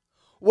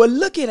 Well,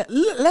 look at it.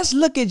 Let's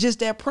look at just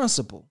that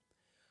principle.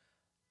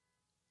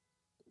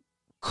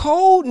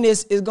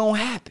 Coldness is going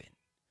to happen.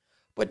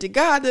 But the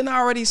God done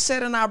already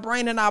set in our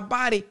brain and our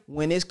body,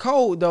 when it's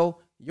cold though,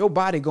 your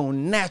body going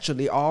to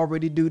naturally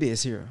already do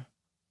this here.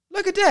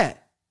 Look at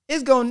that.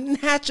 It's going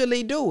to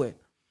naturally do it.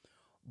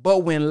 But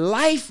when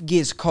life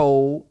gets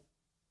cold,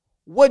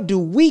 what do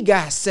we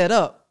got set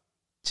up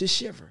to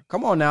shiver?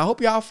 Come on now. I hope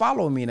y'all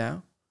follow me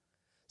now.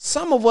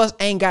 Some of us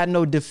ain't got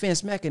no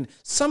defense mechanism.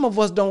 Some of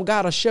us don't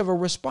got a shiver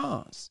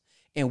response.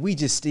 And we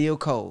just still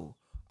cold.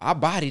 Our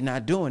body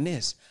not doing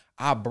this.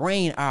 Our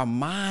brain, our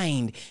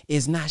mind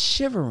is not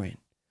shivering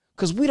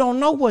because we don't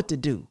know what to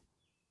do.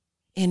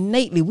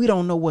 Innately, we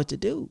don't know what to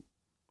do.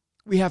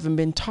 We haven't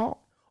been taught,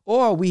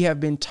 or we have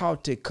been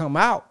taught to come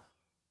out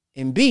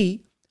and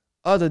be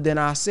other than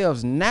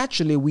ourselves.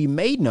 Naturally, we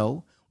may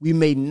know, we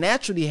may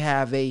naturally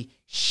have a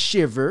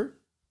shiver,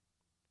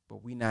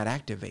 but we're not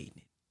activating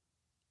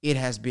it. It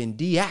has been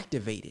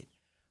deactivated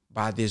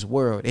by this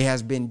world. It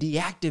has been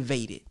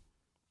deactivated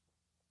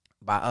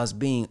by us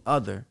being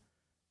other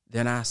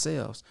than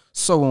ourselves.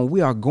 So when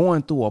we are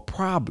going through a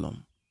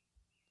problem,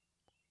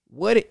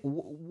 what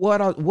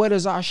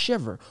is our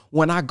shiver?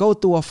 When I go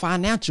through a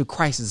financial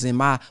crisis and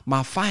my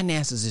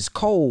finances is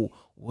cold,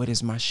 what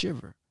is my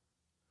shiver?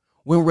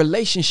 When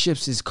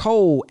relationships is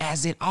cold,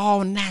 as it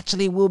all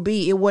naturally will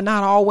be, it will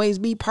not always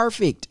be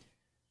perfect.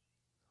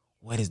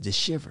 What is the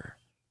shiver?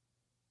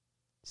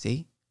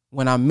 See,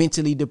 when I'm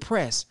mentally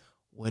depressed,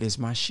 what is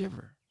my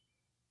shiver?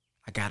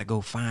 I got to go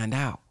find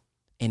out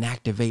and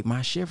activate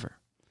my shiver.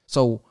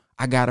 So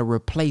I got to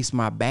replace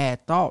my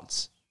bad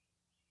thoughts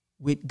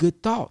with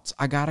good thoughts.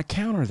 I got to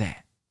counter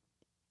that.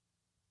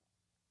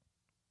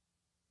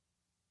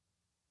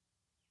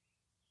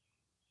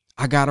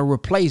 I got to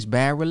replace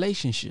bad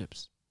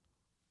relationships.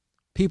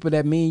 People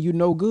that mean you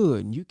no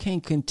good. You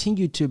can't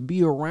continue to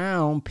be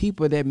around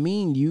people that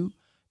mean you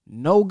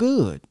no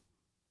good.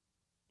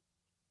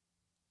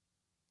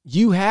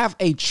 You have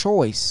a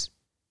choice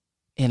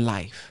in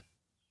life.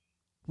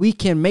 We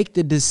can make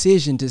the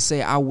decision to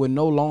say, I will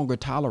no longer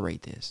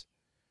tolerate this.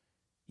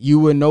 You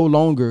will no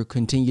longer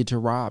continue to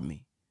rob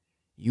me.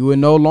 You will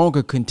no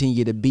longer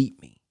continue to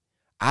beat me.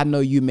 I know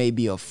you may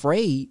be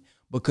afraid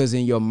because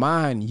in your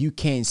mind, you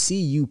can't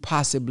see you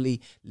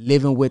possibly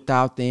living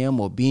without them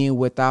or being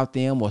without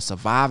them or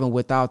surviving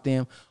without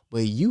them.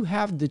 But you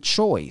have the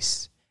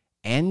choice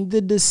and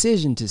the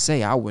decision to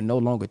say, I will no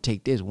longer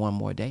take this one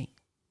more day.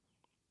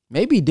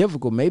 May be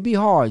difficult, may be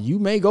hard. You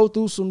may go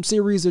through some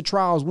series of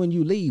trials when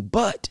you leave,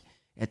 but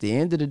at the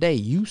end of the day,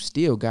 you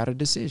still got a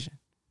decision.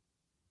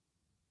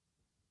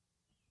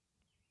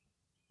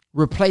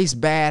 Replace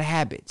bad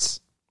habits.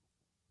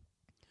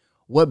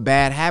 What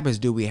bad habits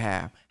do we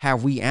have?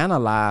 Have we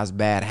analyzed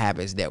bad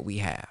habits that we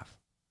have?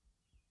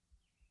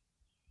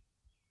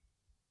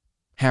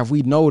 Have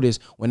we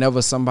noticed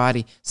whenever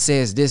somebody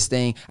says this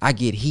thing, I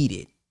get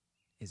heated?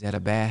 Is that a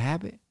bad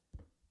habit?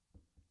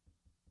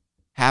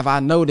 Have I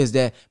noticed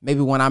that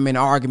maybe when I'm in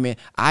an argument,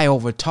 I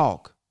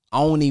overtalk? I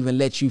don't even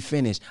let you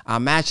finish.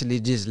 I'm actually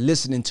just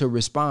listening to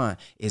respond.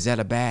 Is that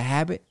a bad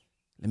habit?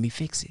 Let me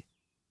fix it.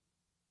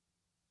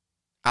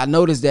 I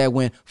noticed that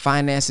when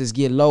finances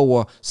get low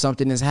or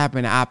something is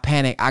happening, I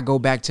panic. I go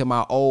back to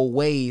my old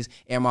ways,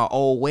 and my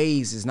old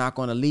ways is not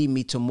going to lead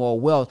me to more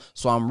wealth.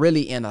 So I'm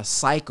really in a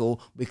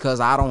cycle because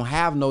I don't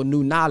have no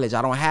new knowledge.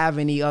 I don't have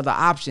any other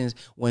options.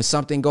 When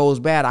something goes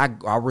bad,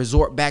 I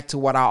resort back to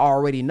what I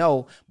already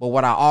know. But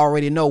what I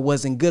already know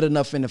wasn't good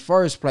enough in the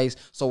first place.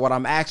 So what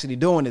I'm actually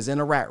doing is in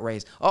a rat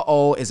race.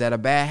 Uh-oh, is that a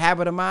bad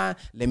habit of mine?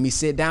 Let me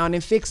sit down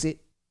and fix it.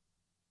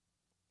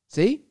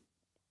 See?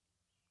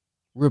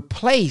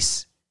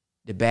 Replace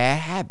the bad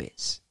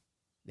habits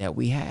that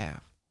we have.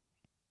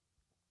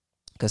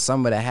 Because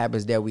some of the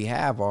habits that we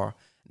have are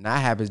not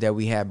habits that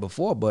we had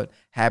before, but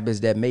habits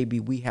that maybe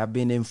we have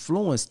been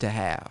influenced to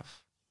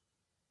have.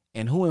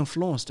 And who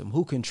influenced them?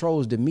 Who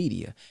controls the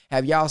media?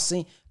 Have y'all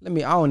seen? I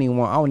don't even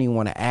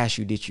want to ask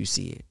you, did you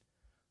see it?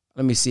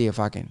 Let me see if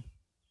I can.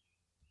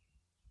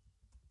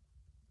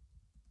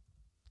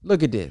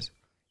 Look at this.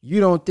 You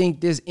don't think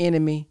this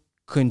enemy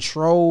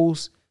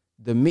controls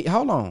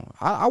hold on.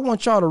 I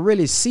want y'all to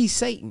really see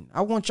Satan.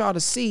 I want y'all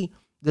to see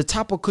the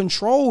type of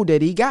control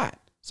that he got.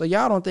 So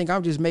y'all don't think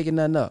I'm just making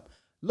nothing up.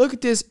 Look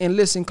at this and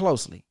listen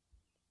closely.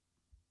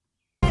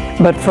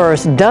 But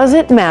first, does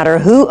it matter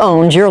who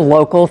owns your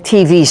local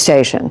TV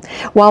station?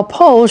 While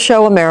polls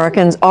show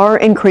Americans are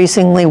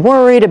increasingly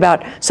worried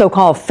about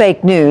so-called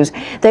fake news,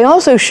 they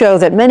also show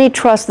that many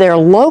trust their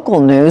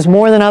local news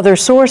more than other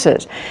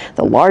sources.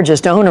 The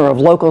largest owner of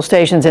local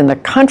stations in the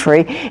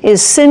country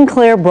is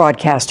Sinclair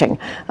Broadcasting.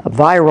 A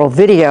viral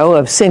video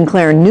of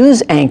Sinclair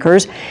news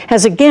anchors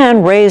has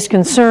again raised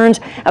concerns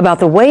about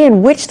the way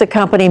in which the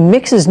company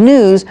mixes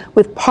news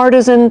with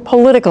partisan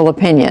political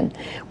opinion.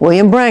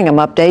 William Brangham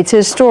updates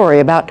his story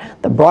about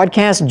the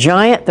broadcast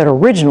giant that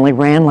originally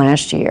ran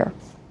last year.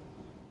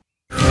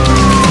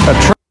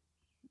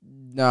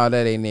 No,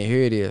 that ain't it.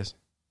 Here it is.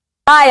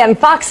 Hi, I'm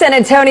Fox San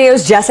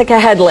Antonio's Jessica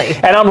Headley.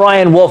 And I'm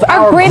Ryan Wolf.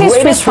 Our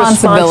greatest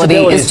responsibility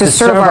is to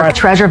serve our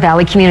Treasure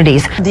Valley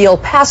communities, the El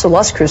Paso,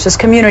 Las Cruces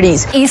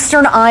communities,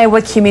 Eastern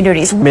Iowa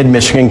communities,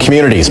 Mid-Michigan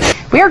communities.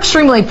 We are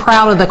extremely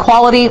proud of the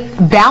quality,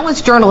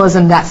 balanced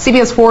journalism that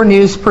CBS 4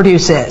 News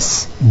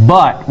produces.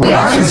 But we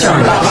are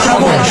concerned about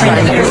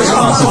troubling,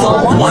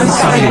 irresponsible,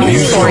 one-sided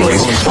news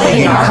stories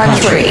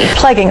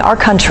plaguing our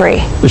country.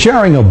 The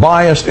sharing of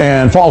biased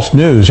and false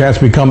news has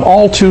become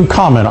all too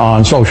common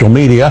on social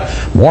media.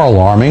 More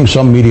alarming,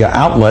 some media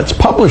outlets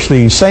publish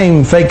these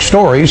same fake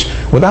stories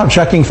without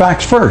checking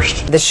facts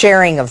first. The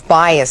sharing of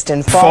biased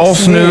and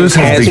false news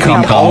has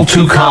become all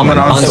too common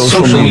on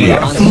social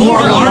media. More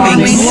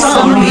alarming,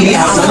 some media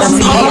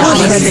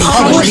outlets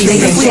publish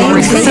these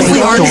same fake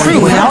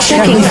stories without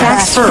checking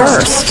facts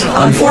first.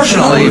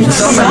 Unfortunately,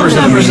 some members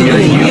of the media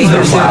use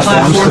their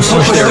platforms to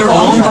push their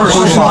own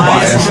personal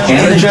bias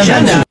and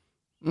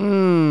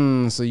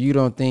agenda. So you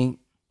don't think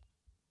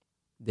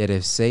that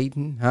if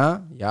Satan,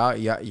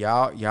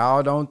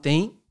 y'all don't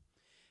think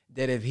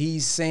that if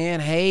he's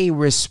saying, hey,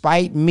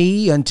 respite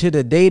me until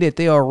the day that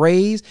they are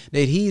raised,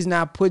 that he's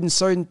not putting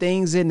certain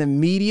things in the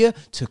media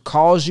to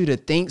cause you to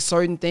think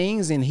certain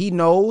things, and he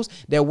knows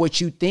that what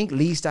you think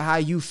leads to how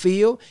you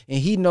feel, and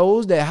he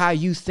knows that how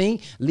you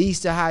think leads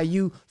to how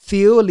you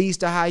feel, leads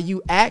to how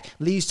you act,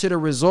 leads to the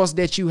results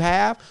that you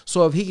have.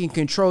 So if he can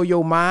control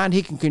your mind,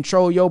 he can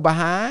control your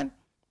behind.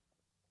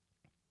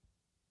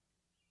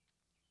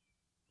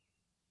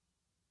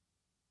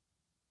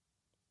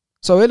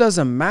 So it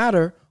doesn't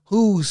matter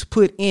who's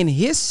put in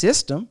his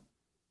system.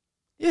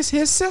 It's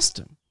his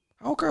system.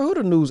 I don't care who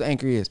the news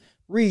anchor is.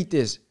 Read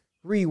this.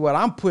 Read what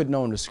I'm putting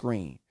on the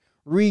screen.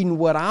 Reading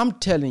what I'm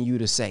telling you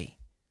to say.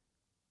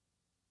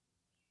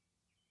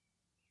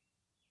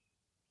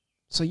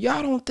 So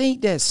y'all don't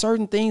think that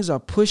certain things are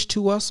pushed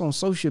to us on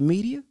social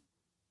media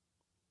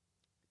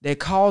that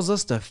cause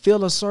us to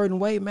feel a certain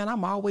way? Man,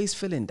 I'm always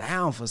feeling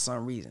down for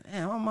some reason.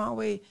 Man,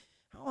 I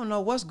don't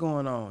know what's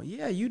going on.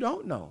 Yeah, you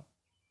don't know.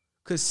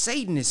 Because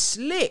Satan is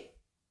slick.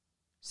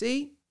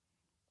 See?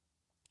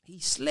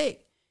 He's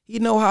slick. He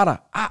know how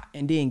to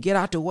and then get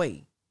out the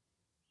way.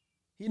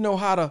 He know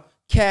how to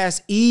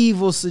cast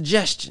evil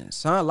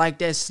suggestions, like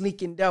that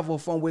sneaking devil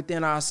from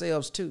within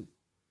ourselves too.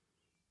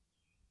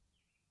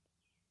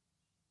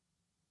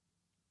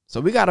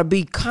 So we got to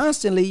be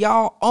constantly,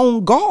 y'all,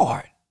 on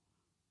guard.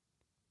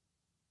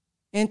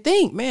 And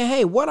think, man,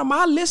 hey, what am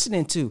I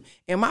listening to?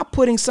 Am I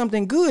putting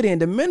something good in?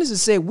 The minister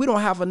said we don't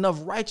have enough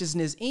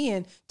righteousness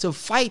in to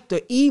fight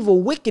the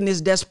evil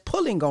wickedness that's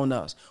pulling on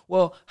us.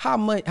 Well, how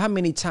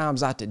many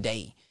times out the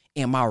day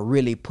am I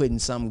really putting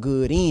some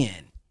good in?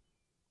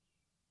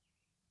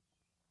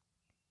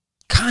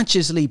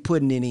 Consciously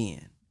putting it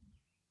in.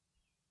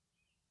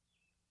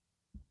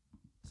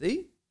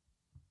 See?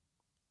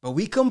 But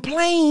we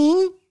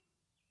complain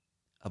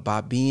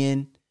about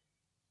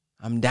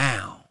I'm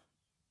down.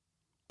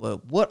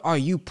 But what are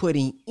you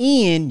putting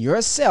in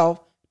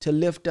yourself to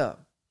lift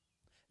up?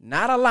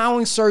 Not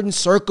allowing certain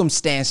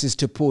circumstances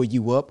to pull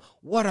you up.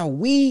 What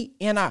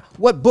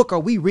book are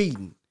we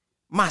reading?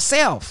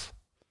 Myself.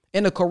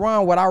 In the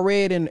Quran, what I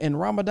read in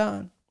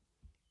Ramadan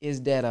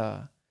is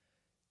that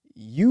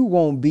you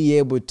won't be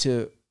able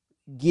to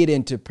get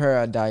into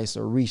paradise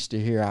or reach the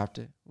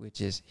hereafter, which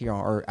is here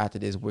on earth after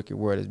this wicked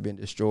world has been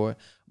destroyed,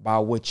 by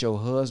what your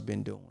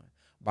husband doing,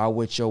 by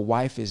what your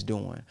wife is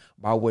doing,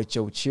 by what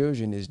your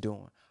children is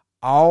doing.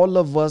 All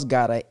of us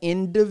got an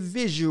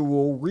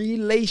individual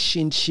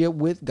relationship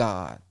with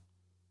God.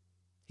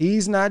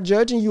 He's not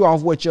judging you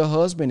off what your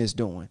husband is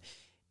doing.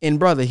 And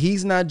brother,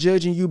 he's not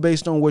judging you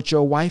based on what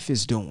your wife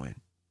is doing.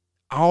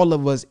 All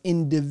of us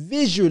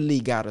individually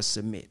got to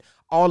submit.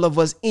 All of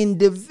us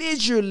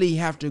individually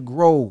have to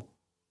grow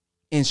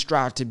and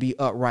strive to be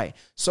upright.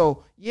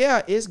 So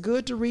yeah, it's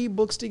good to read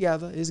books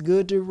together. It's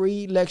good to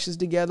read lectures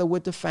together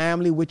with the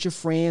family, with your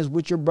friends,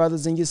 with your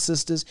brothers and your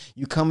sisters.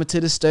 You come into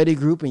the study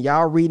group and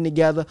y'all reading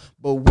together.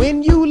 But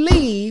when you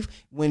leave,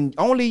 when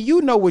only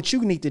you know what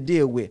you need to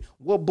deal with,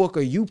 what book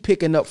are you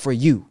picking up for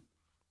you?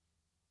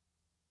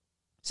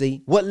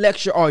 See, what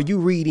lecture are you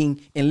reading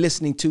and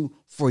listening to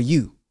for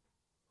you?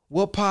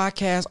 What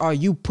podcast are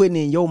you putting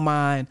in your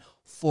mind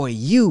for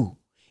you?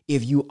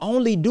 If you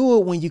only do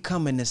it when you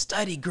come in the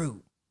study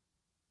group.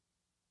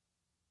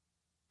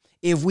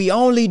 If we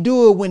only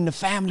do it when the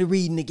family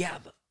reading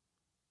together.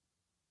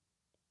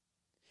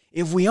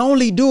 If we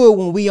only do it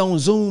when we on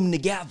Zoom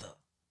together,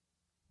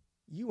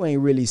 you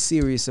ain't really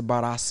serious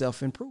about our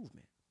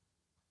self-improvement.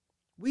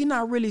 We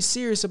not really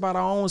serious about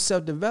our own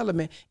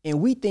self-development,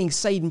 and we think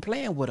Satan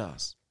playing with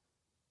us.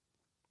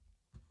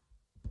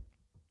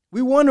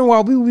 We wonder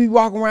why we be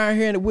walking around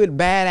here with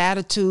bad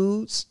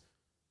attitudes,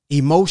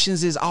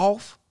 emotions is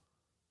off.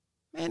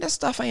 Man, that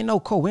stuff ain't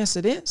no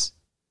coincidence.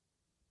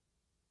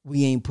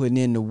 We ain't putting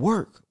in the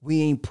work.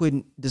 We ain't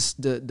putting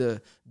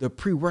the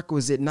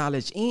prerequisite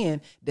knowledge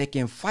in that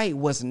can fight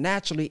what's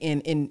naturally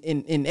and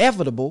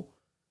inevitable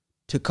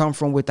to come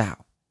from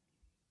without.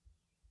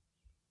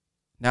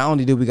 Not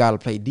only do we got to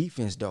play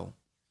defense, though,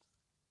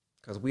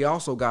 because we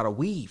also got to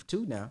weave,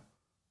 too, now.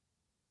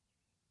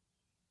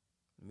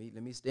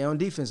 Let me stay on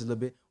defense a little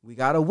bit. We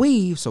got to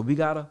weave, so we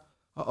got to,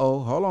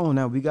 hold on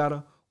now. We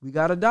got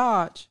to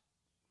dodge.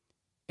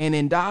 And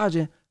in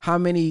dodging, how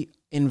many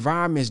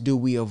environments do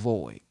we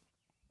avoid?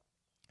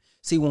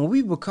 See, when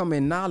we become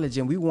in knowledge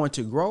and we want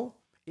to grow,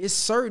 it's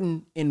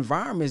certain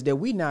environments that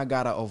we now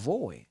got to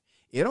avoid.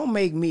 It don't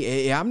make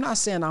me, I'm not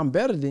saying I'm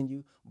better than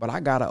you, but I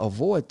got to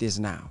avoid this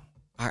now.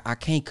 I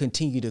can't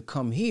continue to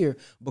come here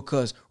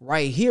because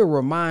right here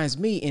reminds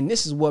me, and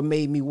this is what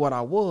made me what I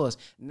was.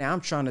 Now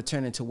I'm trying to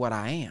turn into what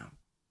I am.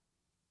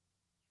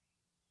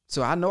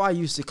 So I know I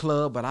used to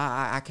club, but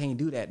I can't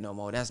do that no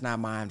more. That's not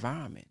my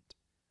environment.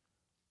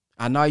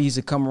 I know I used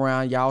to come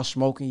around, y'all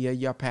smoking,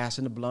 y'all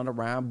passing the blunt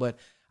around, but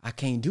I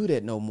can't do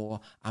that no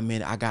more. I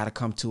mean, I got to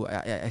come to,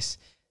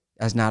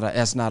 that's not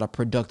a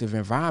productive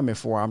environment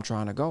for where I'm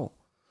trying to go.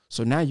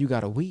 So now you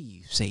got to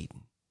weave,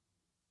 Satan.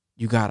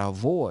 You got to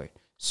avoid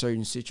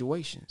certain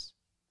situations.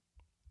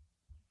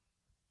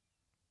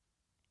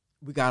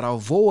 We got to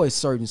avoid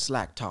certain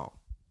slack talk.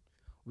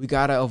 We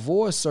got to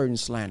avoid certain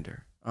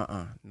slander.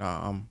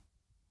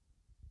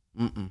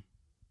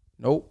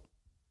 Nope.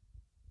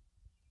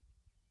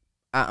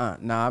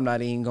 I'm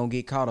not even going to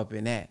get caught up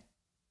in that.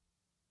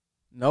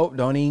 Nope,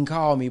 don't even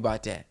call me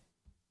about that.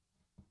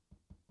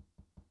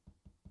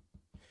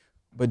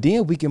 But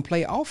then we can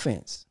play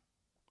offense.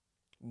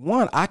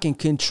 One, I can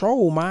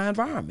control my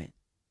environment.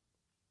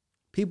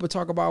 People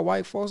talk about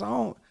white folks.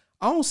 I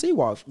don't see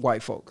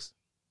white folks.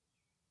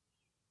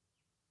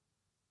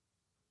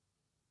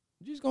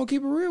 I'm just gonna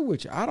keep it real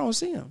with you. I don't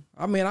see them.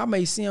 I mean, I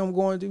may see them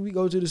we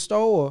go to the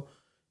store,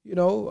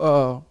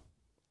 or,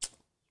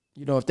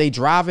 if they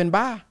driving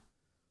by,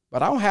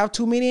 but I don't have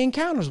too many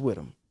encounters with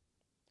them.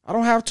 I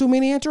don't have too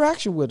many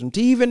interactions with them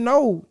to even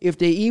know if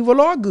they're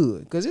evil or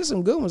good, because there's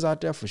some good ones out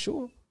there for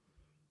sure.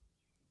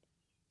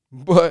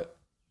 But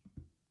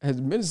as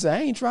a minister, I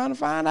ain't trying to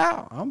find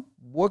out. I'm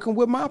working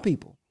with my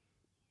people.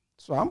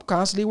 So I'm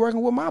constantly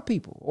working with my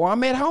people, or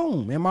I'm at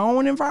home in my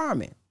own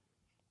environment.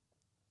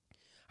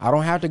 I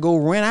don't have to go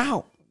rent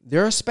out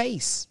their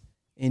space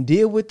and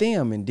deal with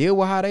them and deal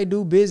with how they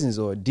do business,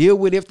 or deal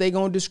with if they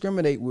going to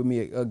discriminate with me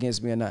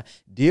against me or not.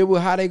 Deal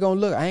with how they going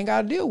to look. I ain't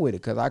got to deal with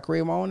it because I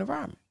create my own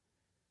environment.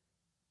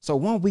 So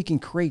one, we can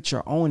create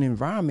your own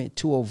environment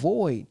to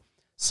avoid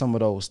some of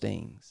those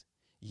things.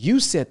 You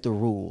set the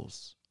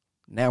rules.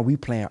 Now we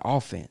playing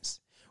offense.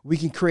 We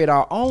can create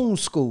our own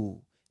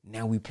school.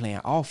 Now we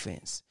playing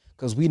offense.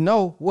 Because we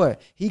know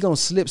what? He going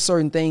to slip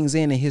certain things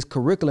in his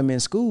curriculum in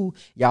school.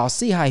 Y'all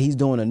see how he's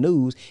doing the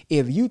news.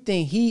 If you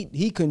think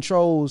he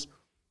controls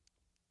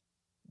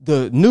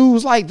the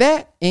news like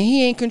that and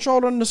he ain't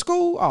controlling the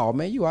school, oh,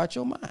 man, you out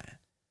your mind.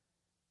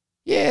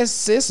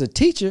 Yes, it's a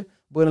teacher,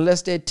 but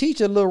unless that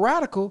teacher a little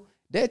radical,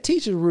 that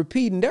teacher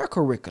repeating their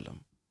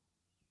curriculum.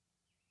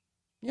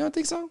 You don't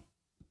think so?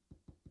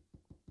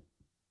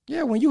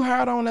 Yeah, when you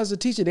hired on as a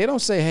teacher, they don't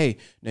say, hey,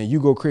 now you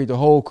go create the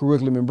whole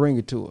curriculum and bring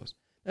it to us.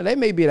 Now, they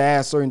may be able to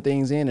add certain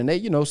things in, and they,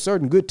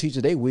 certain good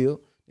teachers, they'll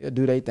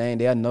do their thing.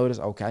 They'll notice,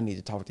 okay, I need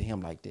to talk to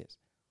him like this.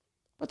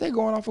 But they're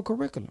going off a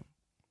curriculum.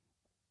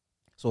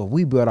 So if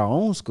we build our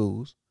own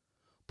schools,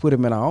 put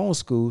them in our own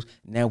schools,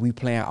 now we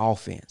playing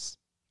offense.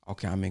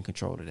 Okay, I'm in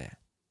control of that.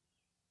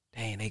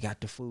 Dang, they got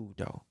the food,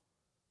 though.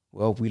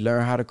 Well, if we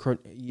learn how to,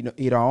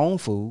 eat our own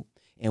food,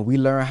 and we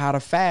learn how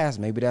to fast,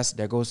 maybe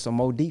there goes some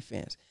more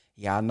defense.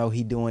 Y'all know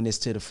he doing this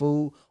to the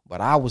food,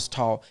 but I was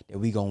taught that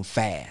we gonna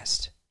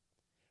fast.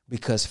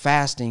 Because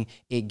fasting,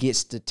 it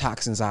gets the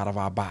toxins out of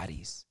our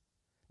bodies.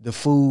 The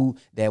food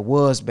that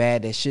was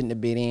bad, that shouldn't have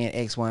been in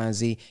X, Y, and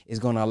Z, is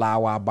going to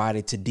allow our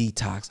body to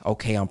detox.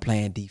 Okay, I'm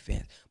playing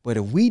defense. But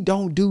if we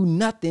don't do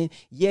nothing,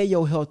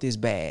 your health is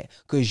bad.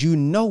 Because you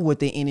know what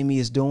the enemy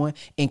is doing,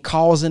 and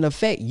cause and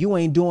effect. You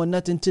ain't doing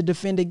nothing to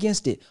defend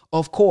against it,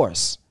 of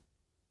course.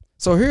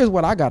 So here's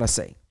what I got to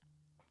say.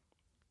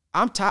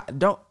 I'm tired.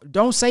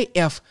 Don't say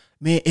F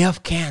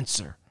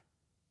cancer.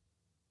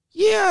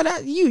 Yeah,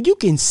 that you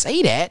can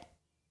say that,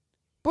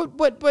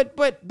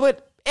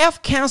 but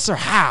F cancer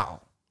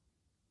how?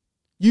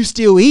 You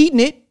still eating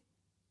it?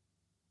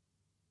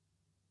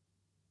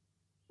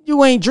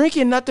 You ain't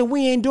drinking nothing.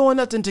 We ain't doing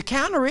nothing to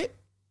counter it.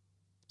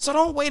 So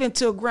don't wait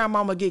until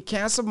grandmama get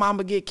cancer,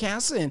 mama get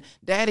cancer, and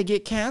daddy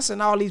get cancer,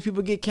 and all these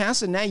people get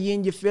cancer. Now you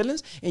in your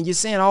feelings and you're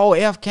saying, oh,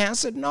 F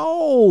cancer.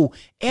 No,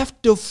 F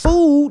the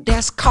food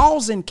that's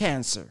causing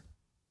cancer.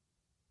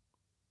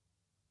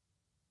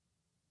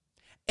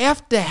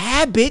 F the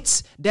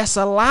habits that's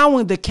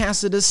allowing the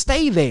cancer to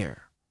stay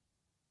there.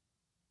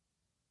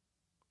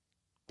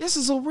 This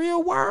is a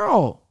real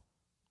world.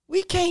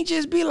 We can't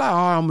just be like, oh,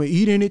 I'm going to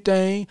eat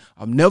anything.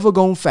 I'm never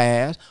going to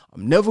fast.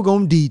 I'm never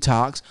going to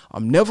detox.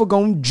 I'm never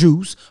going to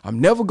juice. I'm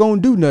never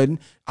going to do nothing.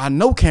 I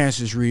know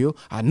cancer is real.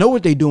 I know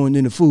what they doing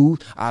in the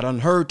food. I done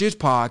heard this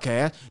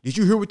podcast. Did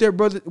you hear what that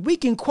brother? We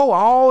can quote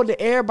all the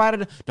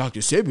everybody. Dr.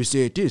 Sebi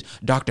said this.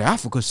 Dr.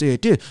 Africa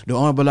said this. The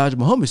Honorable Elijah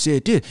Muhammad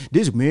said this.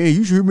 This, man,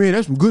 you should, man,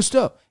 that's some good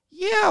stuff.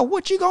 Yeah,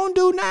 what you going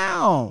to do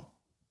now?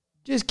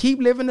 Just keep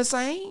living the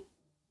same?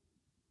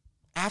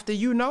 After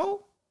you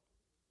know?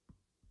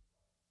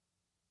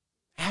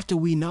 After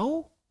we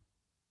know?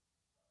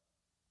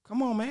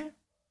 Come on, man.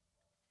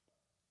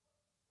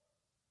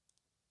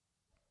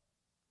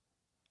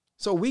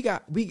 So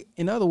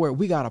in other words,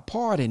 we got a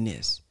part in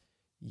this.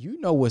 You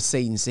know what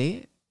Satan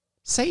said.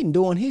 Satan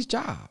doing his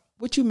job.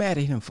 What you mad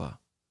at him for?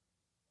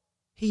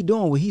 He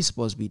doing what he's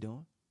supposed to be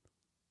doing.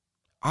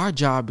 Our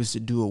job is to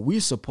do what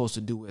we're supposed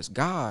to do as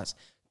gods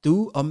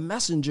through a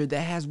messenger that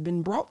has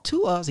been brought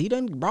to us. He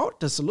done brought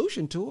the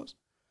solution to us.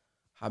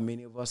 How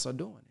many of us are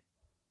doing it?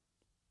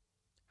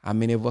 How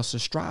many of us are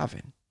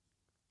striving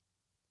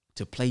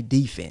to play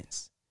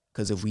defense?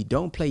 Because if we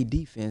don't play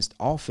defense,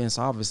 offense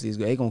obviously is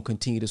going to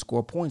continue to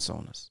score points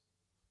on us.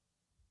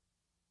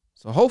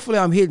 So hopefully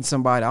I'm hitting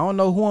somebody. I don't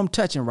know who I'm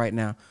touching right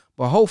now,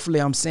 but hopefully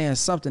I'm saying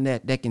something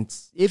that can,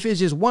 if it's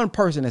just one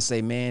person that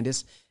say, man,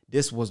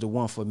 this was the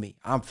one for me.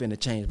 I'm finna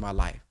change my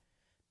life.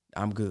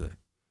 I'm good.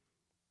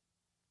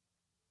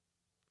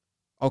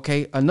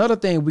 Okay, another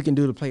thing we can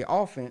do to play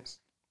offense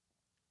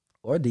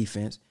or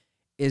defense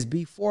is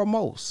be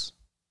foremost.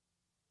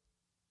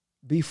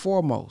 Be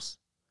foremost.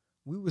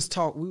 We was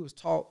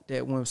taught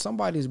that when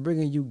somebody is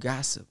bringing you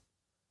gossip,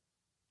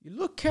 you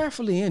look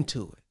carefully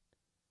into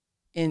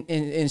it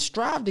and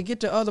strive to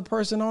get the other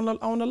person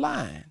on the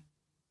line.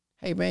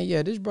 Hey man,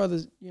 yeah, this brother,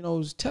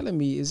 is telling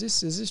me, is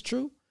this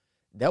true?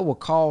 That will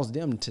cause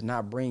them to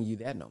not bring you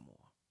that no more.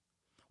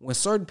 When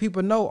certain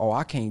people know, oh,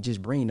 I can't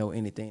just bring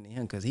anything to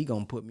him because he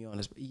gonna put me on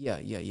this.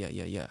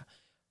 Yeah.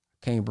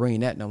 Can't bring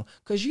that no more.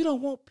 Because you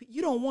don't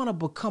want to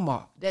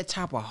become that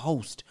type of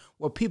host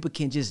where people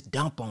can just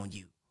dump on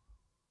you.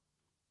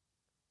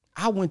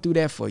 I went through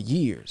that for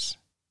years.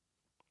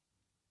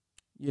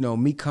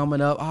 Me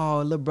coming up,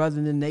 oh, little brother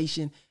in the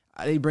nation,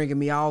 they bringing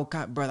me all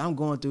kind, brother, I'm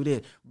going through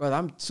this. Brother,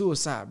 I'm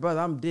suicide.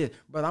 Brother, I'm this.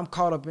 Brother, I'm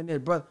caught up in this.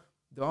 Brother,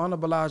 the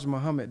Honorable Elijah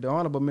Muhammad, the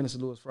Honorable Minister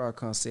Louis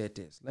Farrakhan said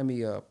this. Let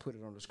me put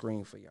it on the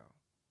screen for y'all.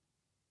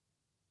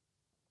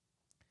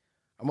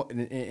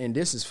 And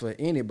this is for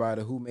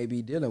anybody who may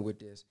be dealing with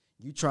this.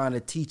 You trying to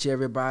teach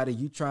everybody,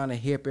 you trying to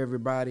help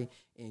everybody,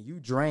 and you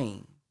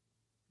drain.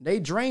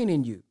 They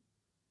draining you.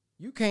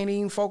 You can't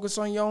even focus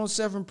on your own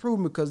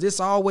self-improvement because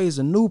it's always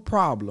a new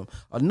problem,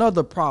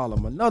 another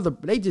problem,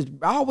 they just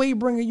always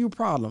bringing you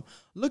problem.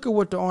 Look at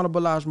what the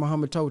Honorable Elijah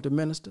Muhammad told the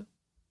minister.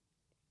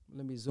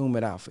 Let me zoom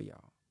it out for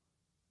y'all.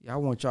 Yeah, I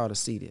want y'all to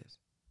see this.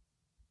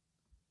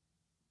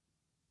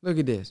 Look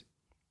at this.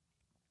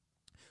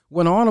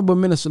 When the Honorable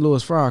Minister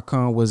Louis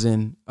Farrakhan was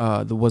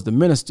the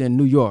minister in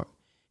New York,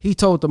 he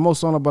told the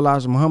Most Honorable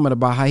Elijah Muhammad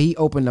about how he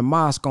opened the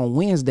mosque on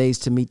Wednesdays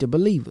to meet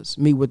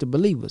with the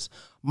believers.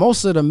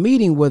 Most of the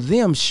meeting with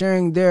them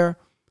sharing their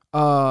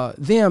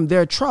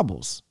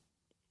troubles.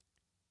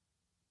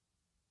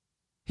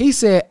 He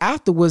said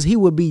afterwards he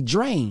would be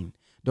drained.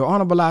 The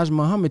Honorable Elijah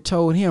Muhammad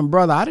told him,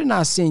 brother, I did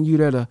not send you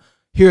there to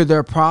hear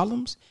their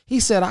problems. He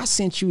said, I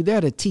sent you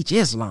there to teach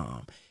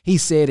Islam. He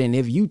said, and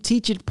if you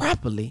teach it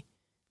properly,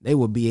 they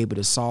will be able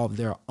to solve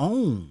their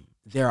own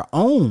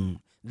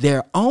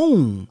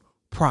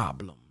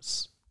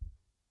problems.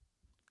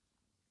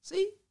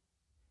 See,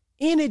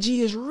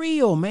 energy is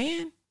real,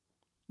 man.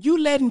 You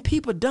letting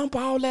people dump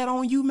all that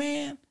on you,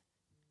 man.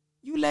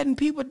 You letting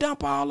people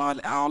dump all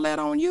that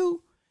on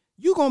you.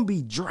 You're gonna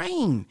be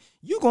drained.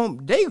 You're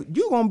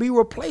gonna be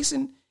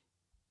replacing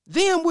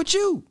them with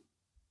you.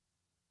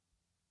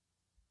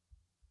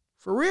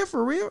 For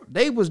real,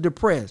 they was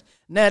depressed.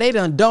 Now they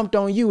done dumped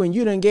on you and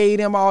you done gave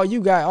them all you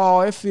got.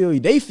 Oh,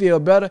 they feel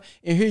better.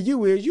 And here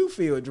you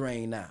feel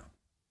drained now.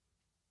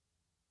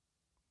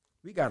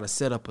 We got to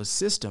set up a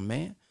system,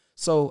 man.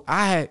 So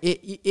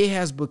it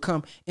has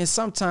become, and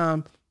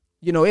sometimes,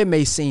 it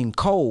may seem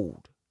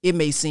cold. It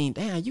may seem,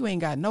 damn, you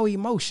ain't got no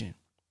emotion.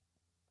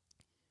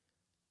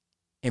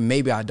 And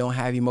maybe I don't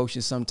have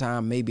emotion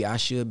sometimes. Maybe I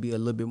should be a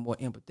little bit more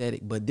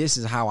empathetic, but this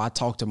is how I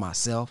talk to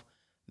myself.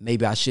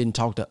 Maybe I shouldn't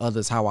talk to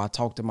others how I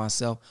talk to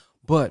myself.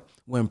 But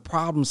when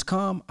problems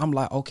come, I'm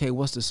like, okay,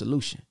 what's the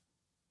solution?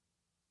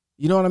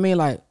 You know what I mean?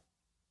 Like,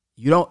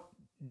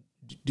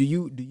 do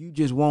you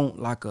just want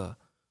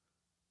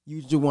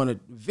you just want to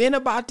vent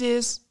about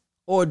this,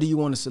 or do you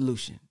want a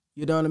solution?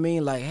 You know what I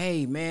mean? Like,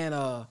 hey man,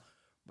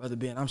 Brother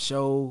Ben, I'm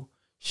show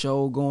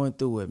going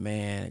through it,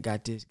 man.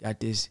 Got this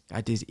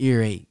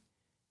earache.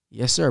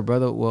 Yes, sir,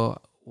 brother.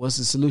 Well, what's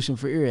the solution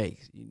for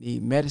earaches? You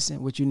need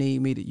medicine? What you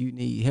need you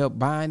need help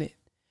buying it?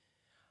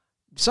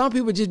 Some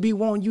people just be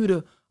wanting you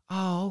to,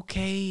 oh,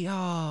 okay,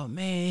 oh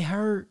man, it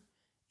hurt.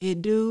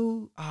 It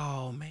do?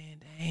 Oh,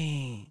 man,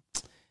 dang.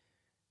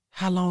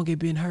 How long it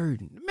been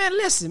hurting? Man,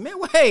 listen, man.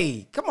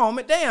 Hey, come on,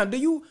 man. Damn, do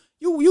you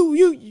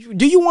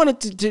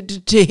want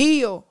it to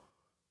heal?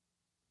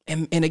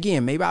 And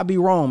again, maybe I'll be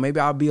wrong. Maybe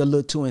I'll be a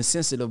little too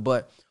insensitive.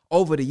 But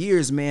over the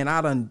years, man,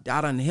 I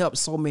done helped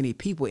so many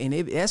people. And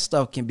that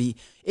stuff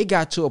it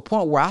got to a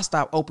point where I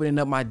stopped opening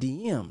up my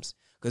DMs.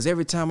 Because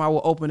every time I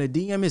would open a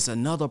DM, it's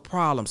another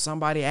problem.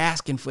 Somebody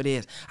asking for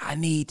this. I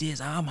need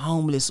this. I'm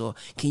homeless. Or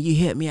can you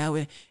help me out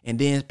with it? And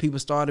then people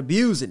start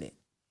abusing it.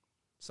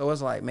 So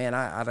it's like, man,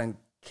 I done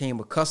came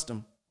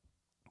accustomed.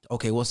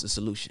 Okay, what's the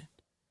solution?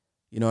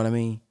 You know what I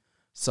mean?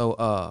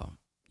 So,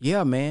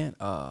 yeah, man.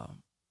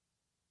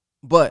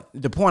 But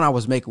the point I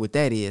was making with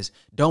that is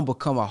don't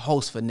become a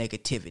host for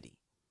negativity.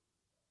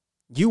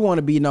 You want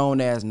to be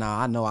known as,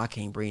 I know I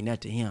can't bring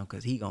that to him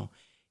because he gonna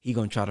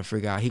try to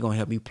figure out, he gonna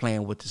help me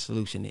plan what the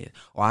solution is.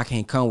 Or I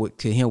can't come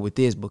to him with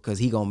this because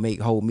he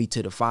gonna hold me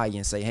to the fire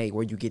and say, hey,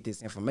 where you get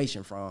this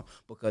information from?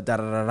 Because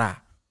da-da-da-da.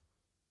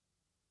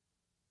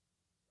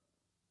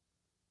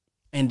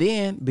 And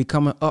then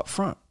becoming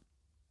upfront.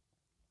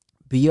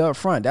 Be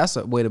upfront. That's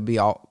a way to be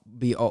on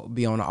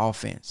the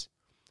offense.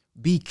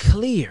 Be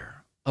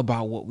clear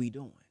about what we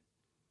doing.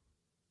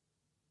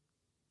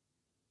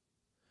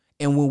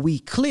 And when we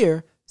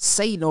clear,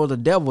 Satan or the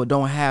devil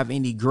don't have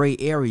any gray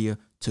area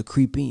to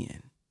creep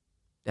in.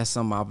 That's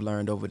something I've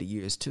learned over the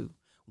years too.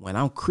 When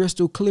I'm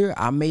crystal clear,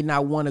 I may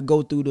not want to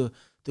go through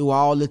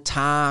all the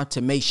time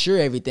to make sure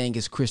everything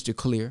is crystal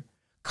clear,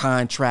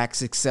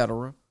 contracts,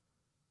 etc.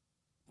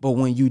 But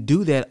when you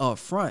do that up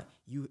front,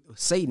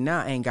 Satan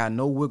now ain't got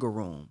no wiggle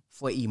room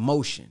for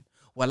emotion.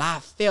 Well, I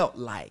felt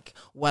like,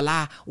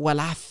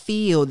 I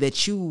feel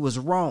that you was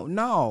wrong.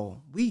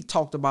 No, we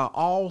talked about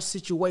all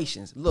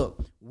situations.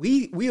 Look,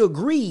 we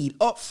agreed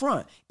up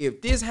front.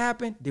 If this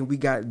happened, then we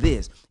got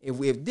this.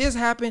 If this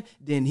happened,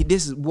 then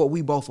this is what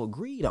we both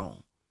agreed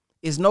on.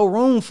 It's no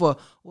room for,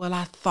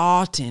 I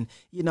thought and,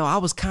 I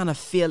was kind of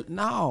feeling.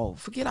 No,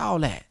 forget all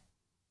that.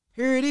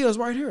 Here it is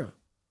right here.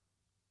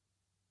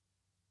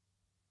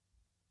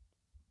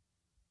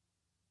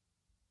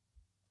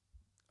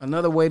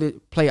 Another way to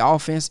play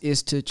offense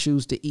is to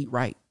choose to eat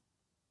right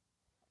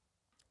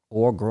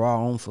or grow our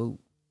own food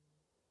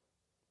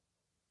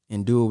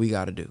and do what we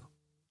got to do.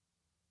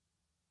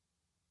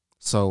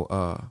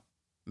 So,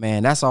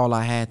 man, that's all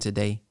I had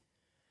today.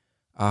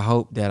 I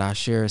hope that I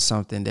shared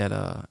something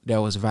that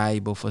was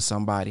valuable for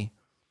somebody.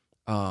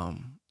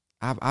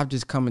 I've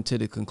just come to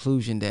the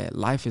conclusion that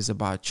life is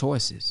about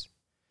choices.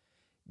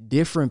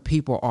 Different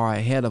people are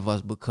ahead of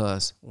us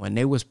because when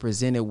they was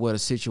presented with a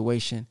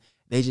situation,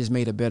 they just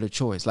made a better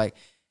choice. Like,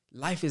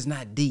 life is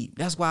not deep.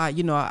 That's why,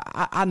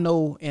 I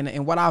know,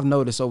 and what I've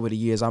noticed over the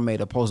years, I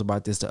made a post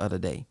about this the other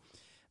day.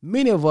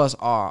 Many of us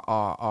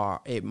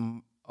are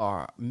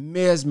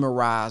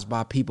mesmerized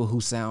by people who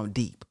sound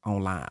deep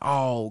online.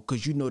 Oh,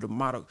 because the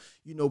model,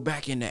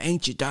 back in the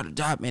ancient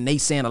and they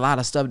saying a lot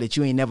of stuff that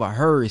you ain't never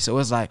heard. So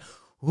it's like,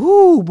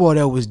 ooh, boy,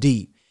 that was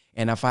deep.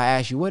 And if I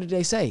ask you, what did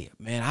they say?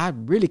 Man, I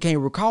really can't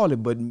recall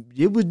it, but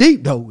it was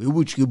deep, though. It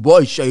was your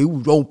boy say it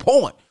was on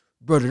point.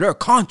 Brother, they're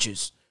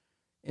conscious.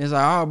 And it's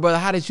like, oh, brother,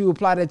 how did you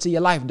apply that to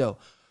your life, though?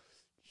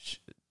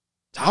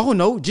 I don't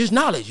know, just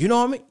knowledge. You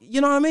know what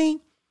I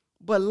mean?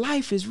 But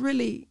life is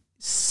really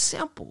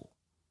simple.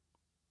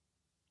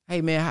 Hey,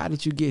 man, how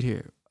did you get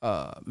here?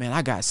 Man,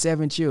 I got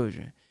 7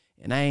 children,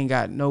 and I ain't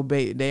got no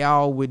baby. They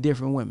all with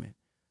different women.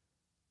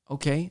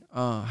 Okay,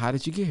 how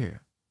did you get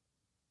here?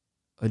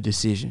 A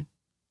decision.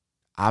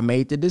 I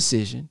made the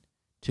decision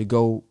to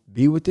go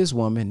be with this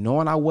woman,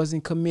 knowing I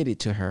wasn't committed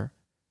to her,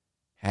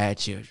 had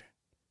children.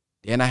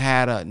 Then I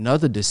had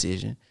another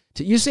decision.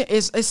 You see,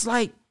 it's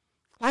like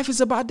life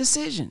is about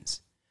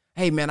decisions.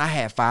 Hey, man, I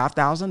had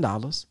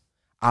 $5,000.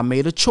 I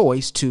made a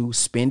choice to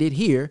spend it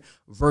here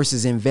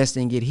versus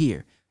investing it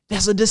here.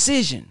 That's a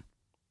decision.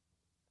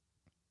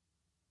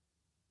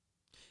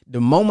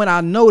 The moment I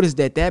noticed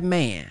that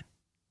man,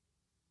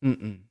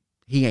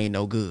 he ain't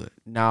no good.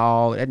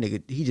 No, that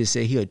nigga, he just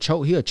said he'll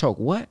choke.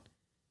 What?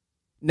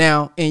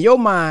 Now, in your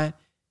mind,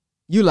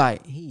 you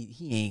like,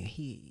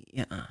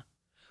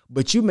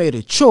 But you made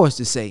a choice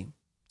to say,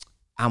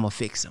 I'm going to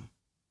fix him.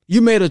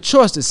 You made a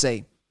choice to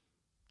say,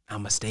 I'm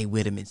going to stay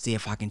with him and see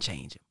if I can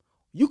change him.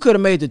 You could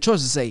have made the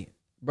choice to say,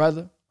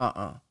 brother,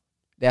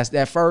 that's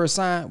that first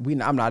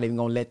sign. I'm not even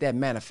going to let that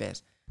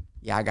manifest.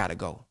 Yeah, I got to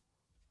go.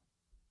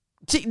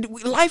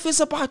 Life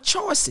is about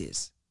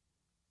choices.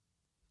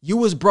 You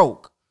was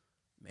broke.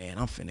 Man,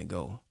 I'm finna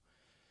go.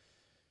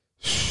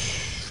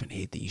 Finna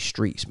hit these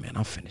streets, man.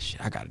 I'm finna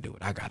shit. I gotta do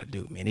what I gotta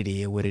do, man. It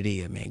is what it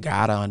is, man.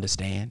 Gotta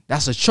understand.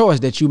 That's a choice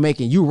that you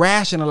making. You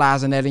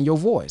rationalizing that in your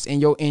voice, in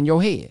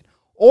your head.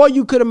 Or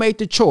you could have made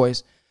the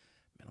choice,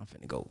 man, I'm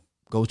finna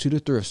go to the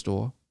thrift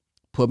store,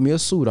 put me a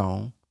suit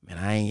on. Man,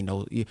 I ain't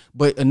no.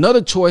 But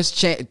another choice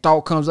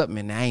thought comes up,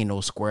 man, I ain't no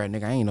square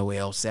nigga. I ain't no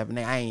L7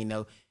 nigga. I ain't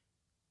no.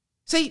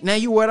 See, now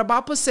you worried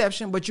about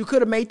perception, but you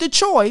could have made the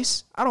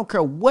choice. I don't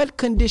care what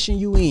condition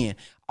you in.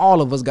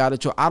 All of us got a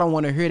choice. I don't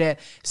want to hear that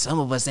some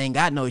of us ain't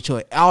got no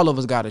choice. All of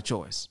us got a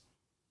choice.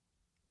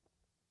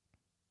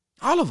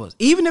 All of us.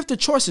 Even if the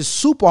choice is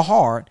super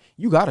hard,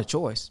 you got a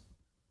choice.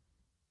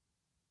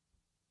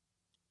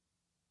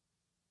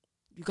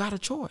 You got a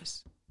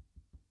choice.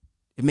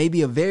 It may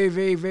be a very,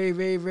 very, very,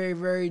 very, very,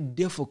 very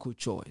difficult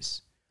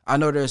choice. I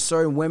know there are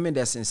certain women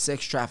that's in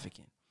sex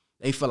trafficking.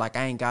 They feel like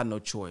I ain't got no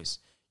choice.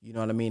 You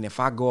know what I mean? If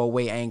I go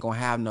away, I ain't going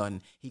to have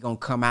nothing. He going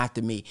to come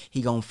after me.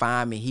 He going to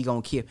find me. He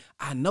going to kill.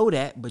 I know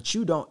that, but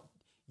you don't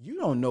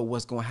know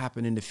what's going to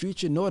happen in the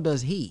future, nor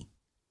does he.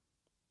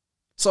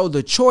 So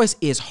the choice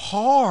is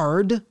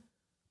hard,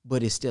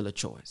 but it's still a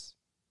choice.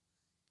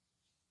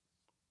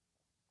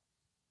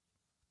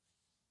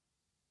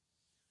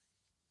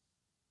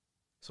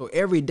 So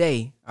every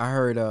day I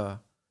heard,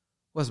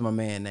 what's my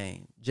man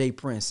name? Jay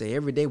Prince say,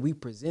 every day we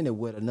presented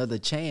with another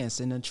chance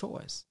and a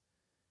choice.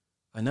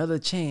 Another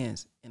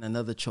chance and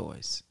another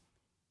choice.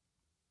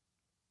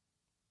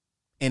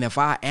 And if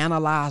I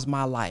analyze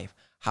my life,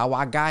 how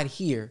I got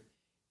here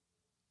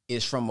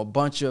is from a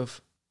bunch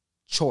of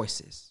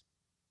choices.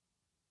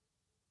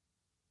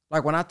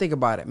 Like when I think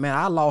about it, man,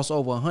 I lost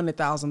over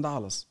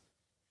 $100,000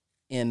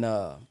 in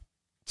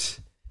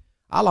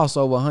I lost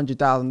over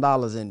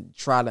 $100,000 in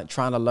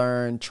trying to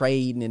learn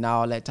trading and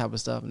all that type of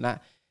stuff. And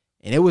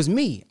it was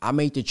me. I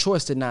made the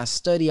choice to not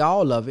study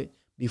all of it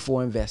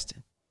before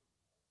investing.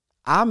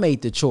 I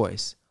made the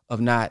choice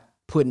of not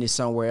putting it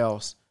somewhere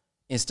else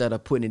instead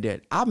of putting it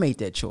there. I made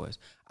that choice.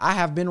 I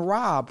have been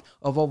robbed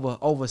of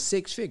over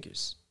six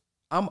figures.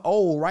 I'm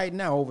old right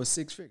now, over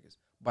six figures.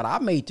 But I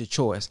made the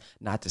choice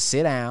not to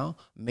sit down,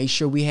 make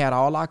sure we had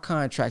all our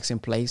contracts in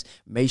place,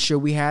 make sure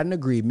we had an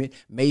agreement,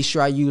 make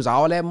sure I used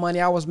all that money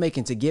I was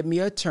making to get me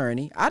an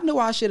attorney. I knew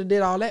I should have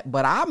did all that,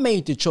 but I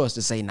made the choice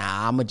to say,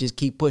 nah, I'm going to just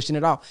keep pushing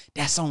it off.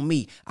 That's on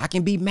me. I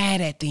can be mad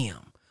at them.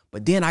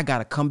 But then I got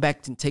to come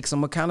back and take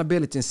some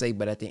accountability and say,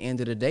 but at the end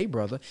of the day,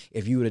 brother,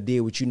 if you would have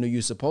did what you knew you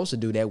were supposed to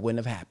do, that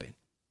wouldn't have happened.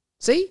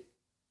 See?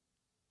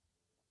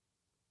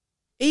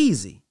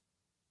 Easy.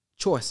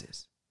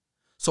 Choices.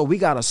 So we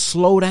got to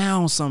slow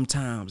down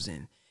sometimes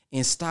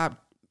and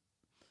stop.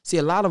 See,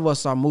 a lot of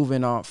us are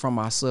moving on from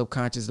our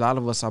subconscious. A lot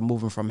of us are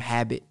moving from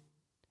habit.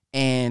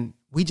 And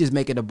we just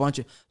make it a bunch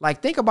of,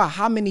 like, think about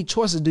how many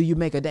choices do you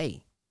make a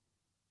day?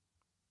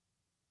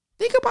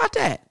 Think about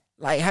that.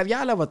 Like, have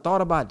y'all ever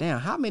thought about, damn,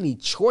 how many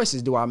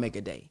choices do I make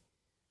a day?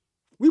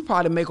 We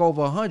probably make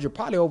over 100,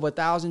 probably over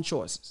 1,000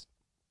 choices.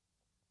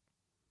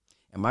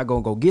 Am I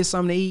going to go get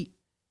something to eat,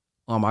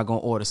 or am I going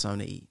to order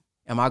something to eat?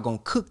 Am I going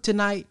to cook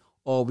tonight,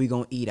 or are we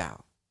going to eat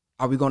out?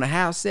 Are we going to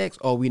have sex,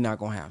 or are we not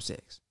going to have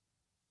sex?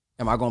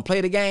 Am I going to play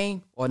the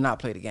game or not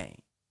play the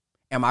game?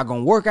 Am I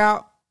going to work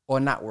out or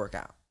not work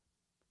out?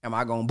 Am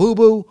I going to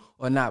boo-boo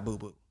or not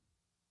boo-boo?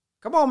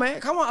 Come on, man.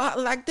 Come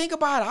on. Like, think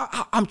about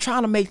it. I'm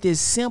trying to make this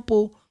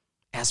simple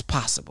as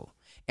possible.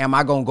 Am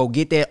I going to go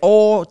get that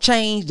oil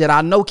change that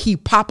I know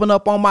keep popping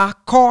up on my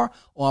car,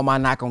 or am I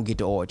not going to get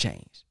the oil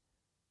change?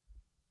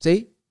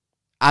 See?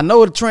 I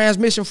know the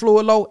transmission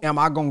fluid low. Am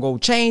I going to go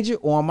change it,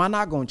 or am I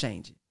not going to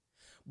change it?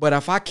 But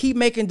if I keep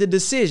making the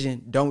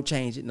decision, don't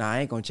change it. Nah, I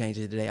ain't going to change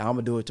it today. I'm going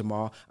to do it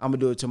tomorrow. I'm going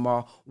to do it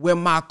tomorrow. When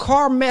my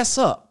car mess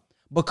up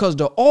because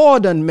the oil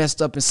done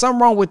messed up and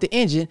something wrong with the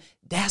engine,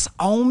 that's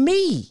on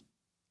me.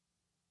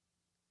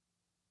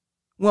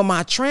 When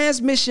my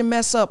transmission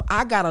mess up,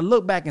 I got to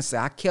look back and say,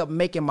 I kept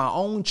making my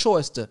own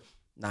choice to,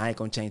 nah, I ain't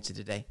going to change it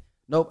today.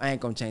 Nope, I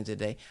ain't going to change it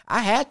today. I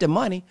had the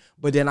money,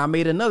 but then I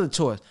made another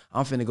choice.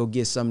 I'm finna go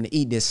get something to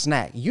eat, this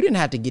snack. You didn't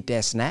have to get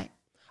that snack.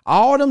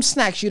 All them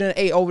snacks you done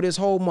ate over this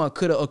whole month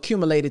could have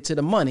accumulated to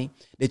the money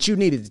that you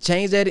needed to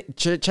change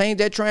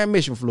that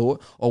transmission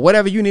fluid or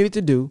whatever you needed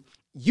to do.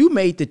 You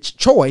made the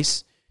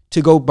choice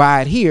to go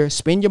buy it here,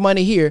 spend your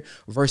money here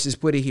versus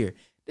put it here.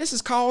 This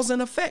is cause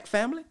and effect,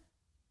 family.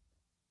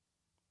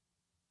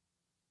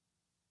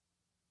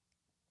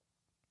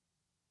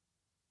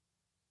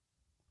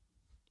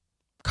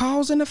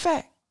 Cause and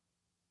effect.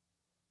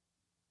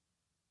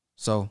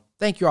 So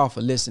thank you all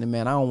for listening,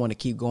 man. I don't want to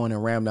keep going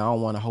and rambling. I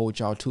don't want to hold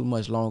y'all too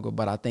much longer,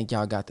 but I think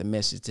y'all got the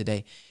message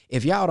today.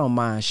 If y'all don't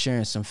mind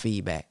sharing some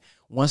feedback,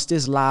 once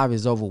this live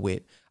is over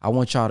with, I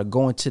want y'all to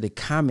go into the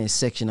comment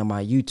section of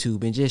my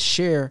YouTube and just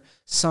share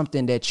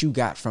something that you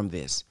got from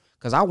this.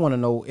 Because I want to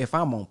know if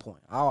I'm on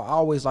point. I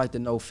always like to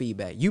know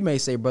feedback. You may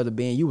say, Brother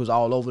Ben, you was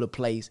all over the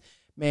place.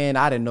 Man,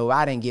 I didn't know.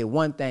 I didn't get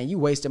one thing. You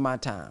wasted my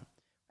time.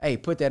 Hey,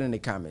 put that in the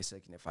comment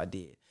section if I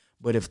did.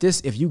 But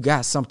if you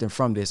got something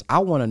from this, I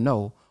want to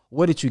know,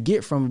 what did you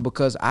get from it?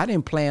 Because I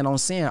didn't plan on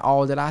saying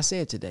all that I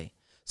said today.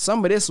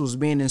 Some of this was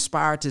being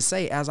inspired to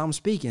say as I'm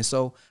speaking.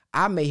 So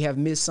I may have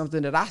missed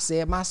something that I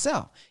said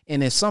myself.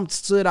 And if something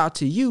stood out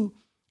to you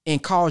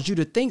and caused you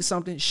to think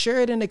something,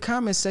 share it in the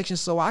comment section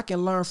so I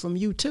can learn from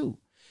you too.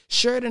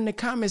 Share it in the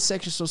comment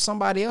section so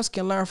somebody else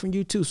can learn from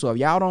you too. So if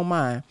y'all don't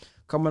mind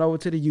coming over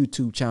to the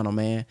YouTube channel,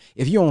 man.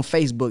 If you're on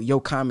Facebook, your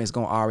comments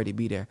going to already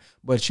be there.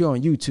 But if you're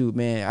on YouTube,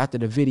 man, after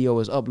the video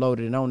is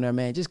uploaded and on there,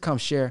 man, just come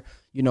share,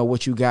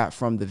 what you got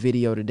from the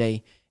video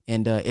today.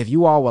 And if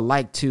you all would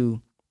like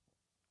to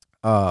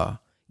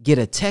get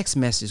a text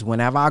message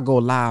whenever I go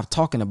live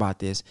talking about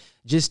this,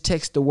 just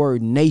text the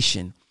word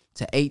nation to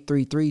to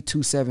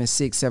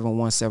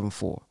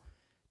 833-276-7174.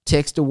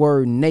 Text the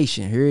word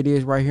nation. Here it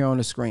is right here on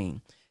the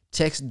screen.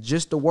 Text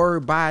just the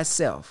word by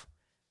itself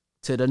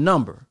to the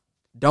number.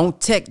 Don't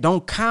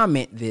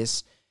comment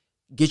this.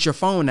 Get your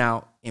phone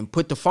out and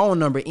put the phone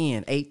number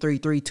in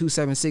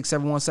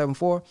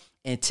 833-276-7174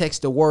 and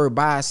text the word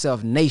by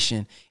itself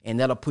nation, and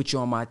that'll put you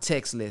on my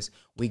text list.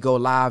 We go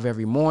live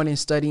every morning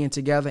studying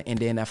together, and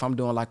then if I'm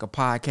doing like a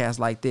podcast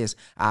like this,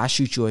 I'll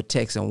shoot you a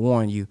text and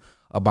warn you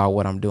about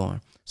what I'm doing.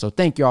 So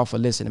thank y'all for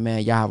listening,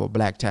 man. Y'all have a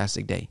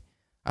blacktastic day.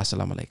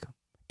 Assalamu alaikum.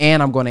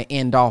 And I'm going to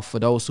end off, for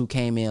those who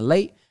came in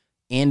late,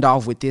 end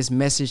off with this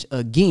message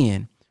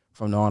again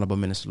from the Honorable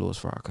Minister Louis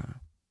Farrakhan.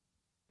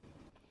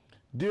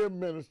 Dear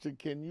Minister,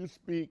 can you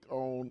speak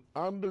on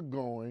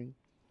undergoing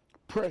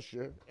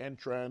pressure and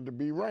trying to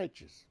be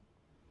righteous?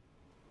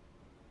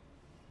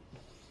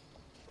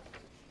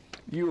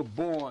 You were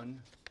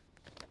born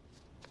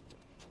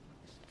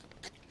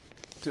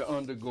to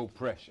undergo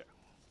pressure.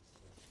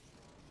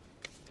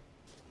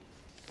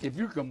 If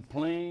you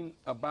complain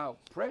about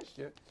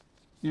pressure,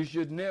 you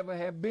should never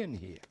have been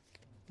here.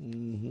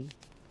 Mm-hmm.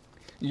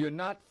 You're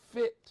not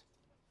fit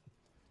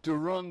to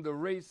run the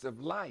race of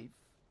life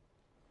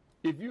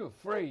if you're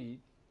afraid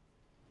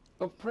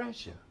of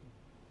pressure.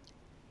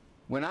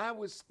 When I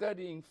was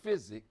studying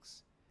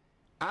physics,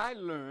 I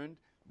learned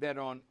that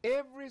on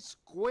every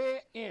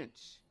square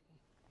inch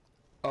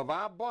of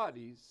our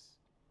bodies,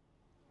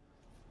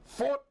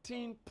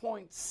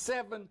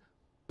 14.7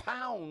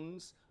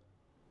 pounds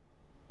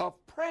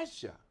of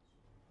pressure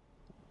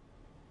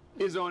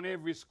is on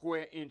every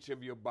square inch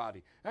of your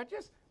body.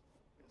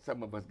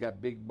 Some of us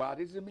got big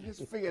bodies, let me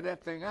just figure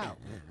that thing out.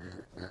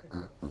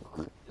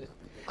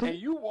 And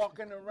you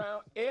walking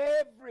around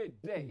every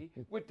day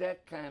with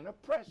that kind of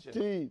pressure.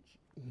 Teach.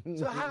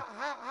 So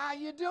how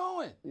you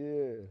doing?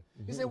 Yeah.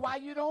 You say, why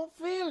you don't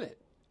feel it?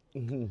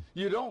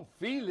 You don't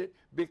feel it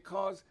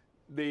because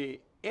the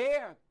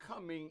air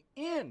coming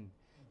in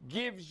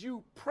gives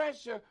you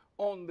pressure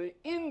on the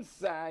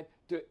inside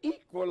to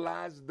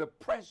equalize the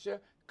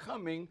pressure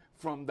coming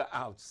from the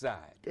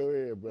outside. Go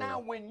ahead, brother. Now,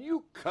 when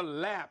you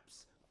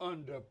collapse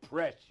under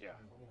pressure,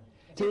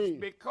 it's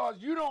because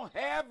you don't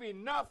have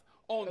enough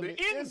on the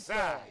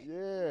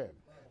inside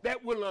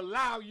that will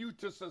allow you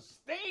to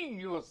sustain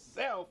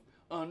yourself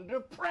under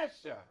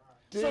pressure.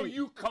 So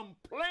you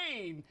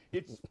complain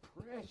it's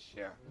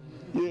pressure.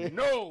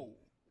 No.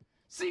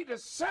 See, the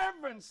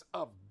servants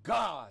of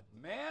God,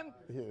 man,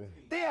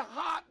 their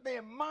heart,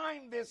 their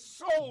mind, their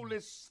soul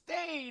is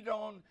stayed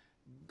on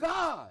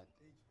God.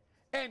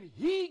 And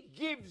he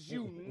gives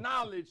you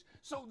knowledge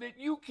so that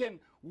you can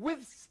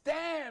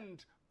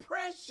withstand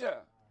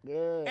pressure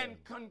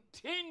and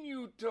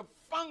continue to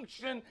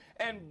function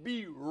and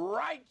be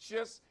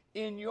righteous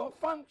in your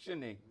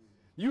functioning.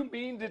 You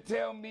mean to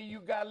tell me you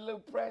got a little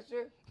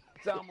pressure,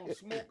 so I'm going to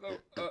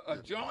smoke a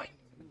joint?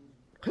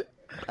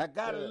 I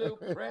got a little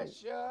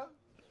pressure,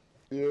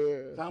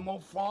 so I'm going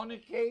to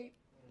fornicate?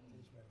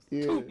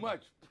 Too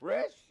much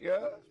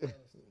pressure.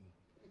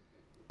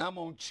 I'm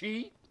going to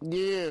cheat?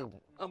 I'm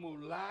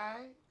going to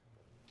lie?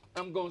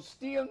 I'm going to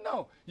steal?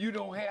 No, you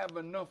don't have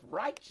enough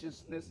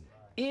righteousness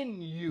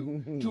in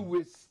you to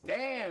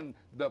withstand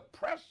the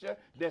pressure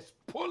that's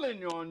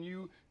pulling on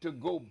you to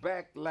go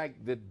back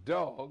like the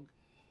dog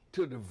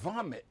to the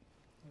vomit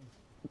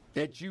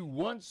that you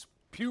once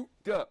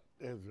puked up.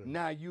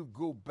 Now you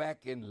go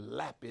back and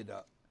lap it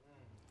up.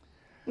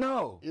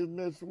 No. Isn't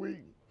that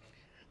sweet?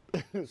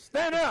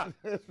 Stand up.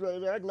 That's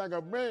right. Act like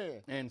a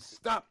man. And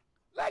stop.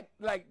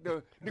 Like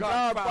the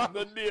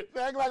Godfather did.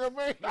 Act like a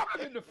man. Stop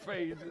in the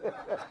face.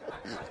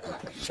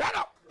 Shut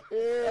up.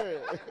 Yeah.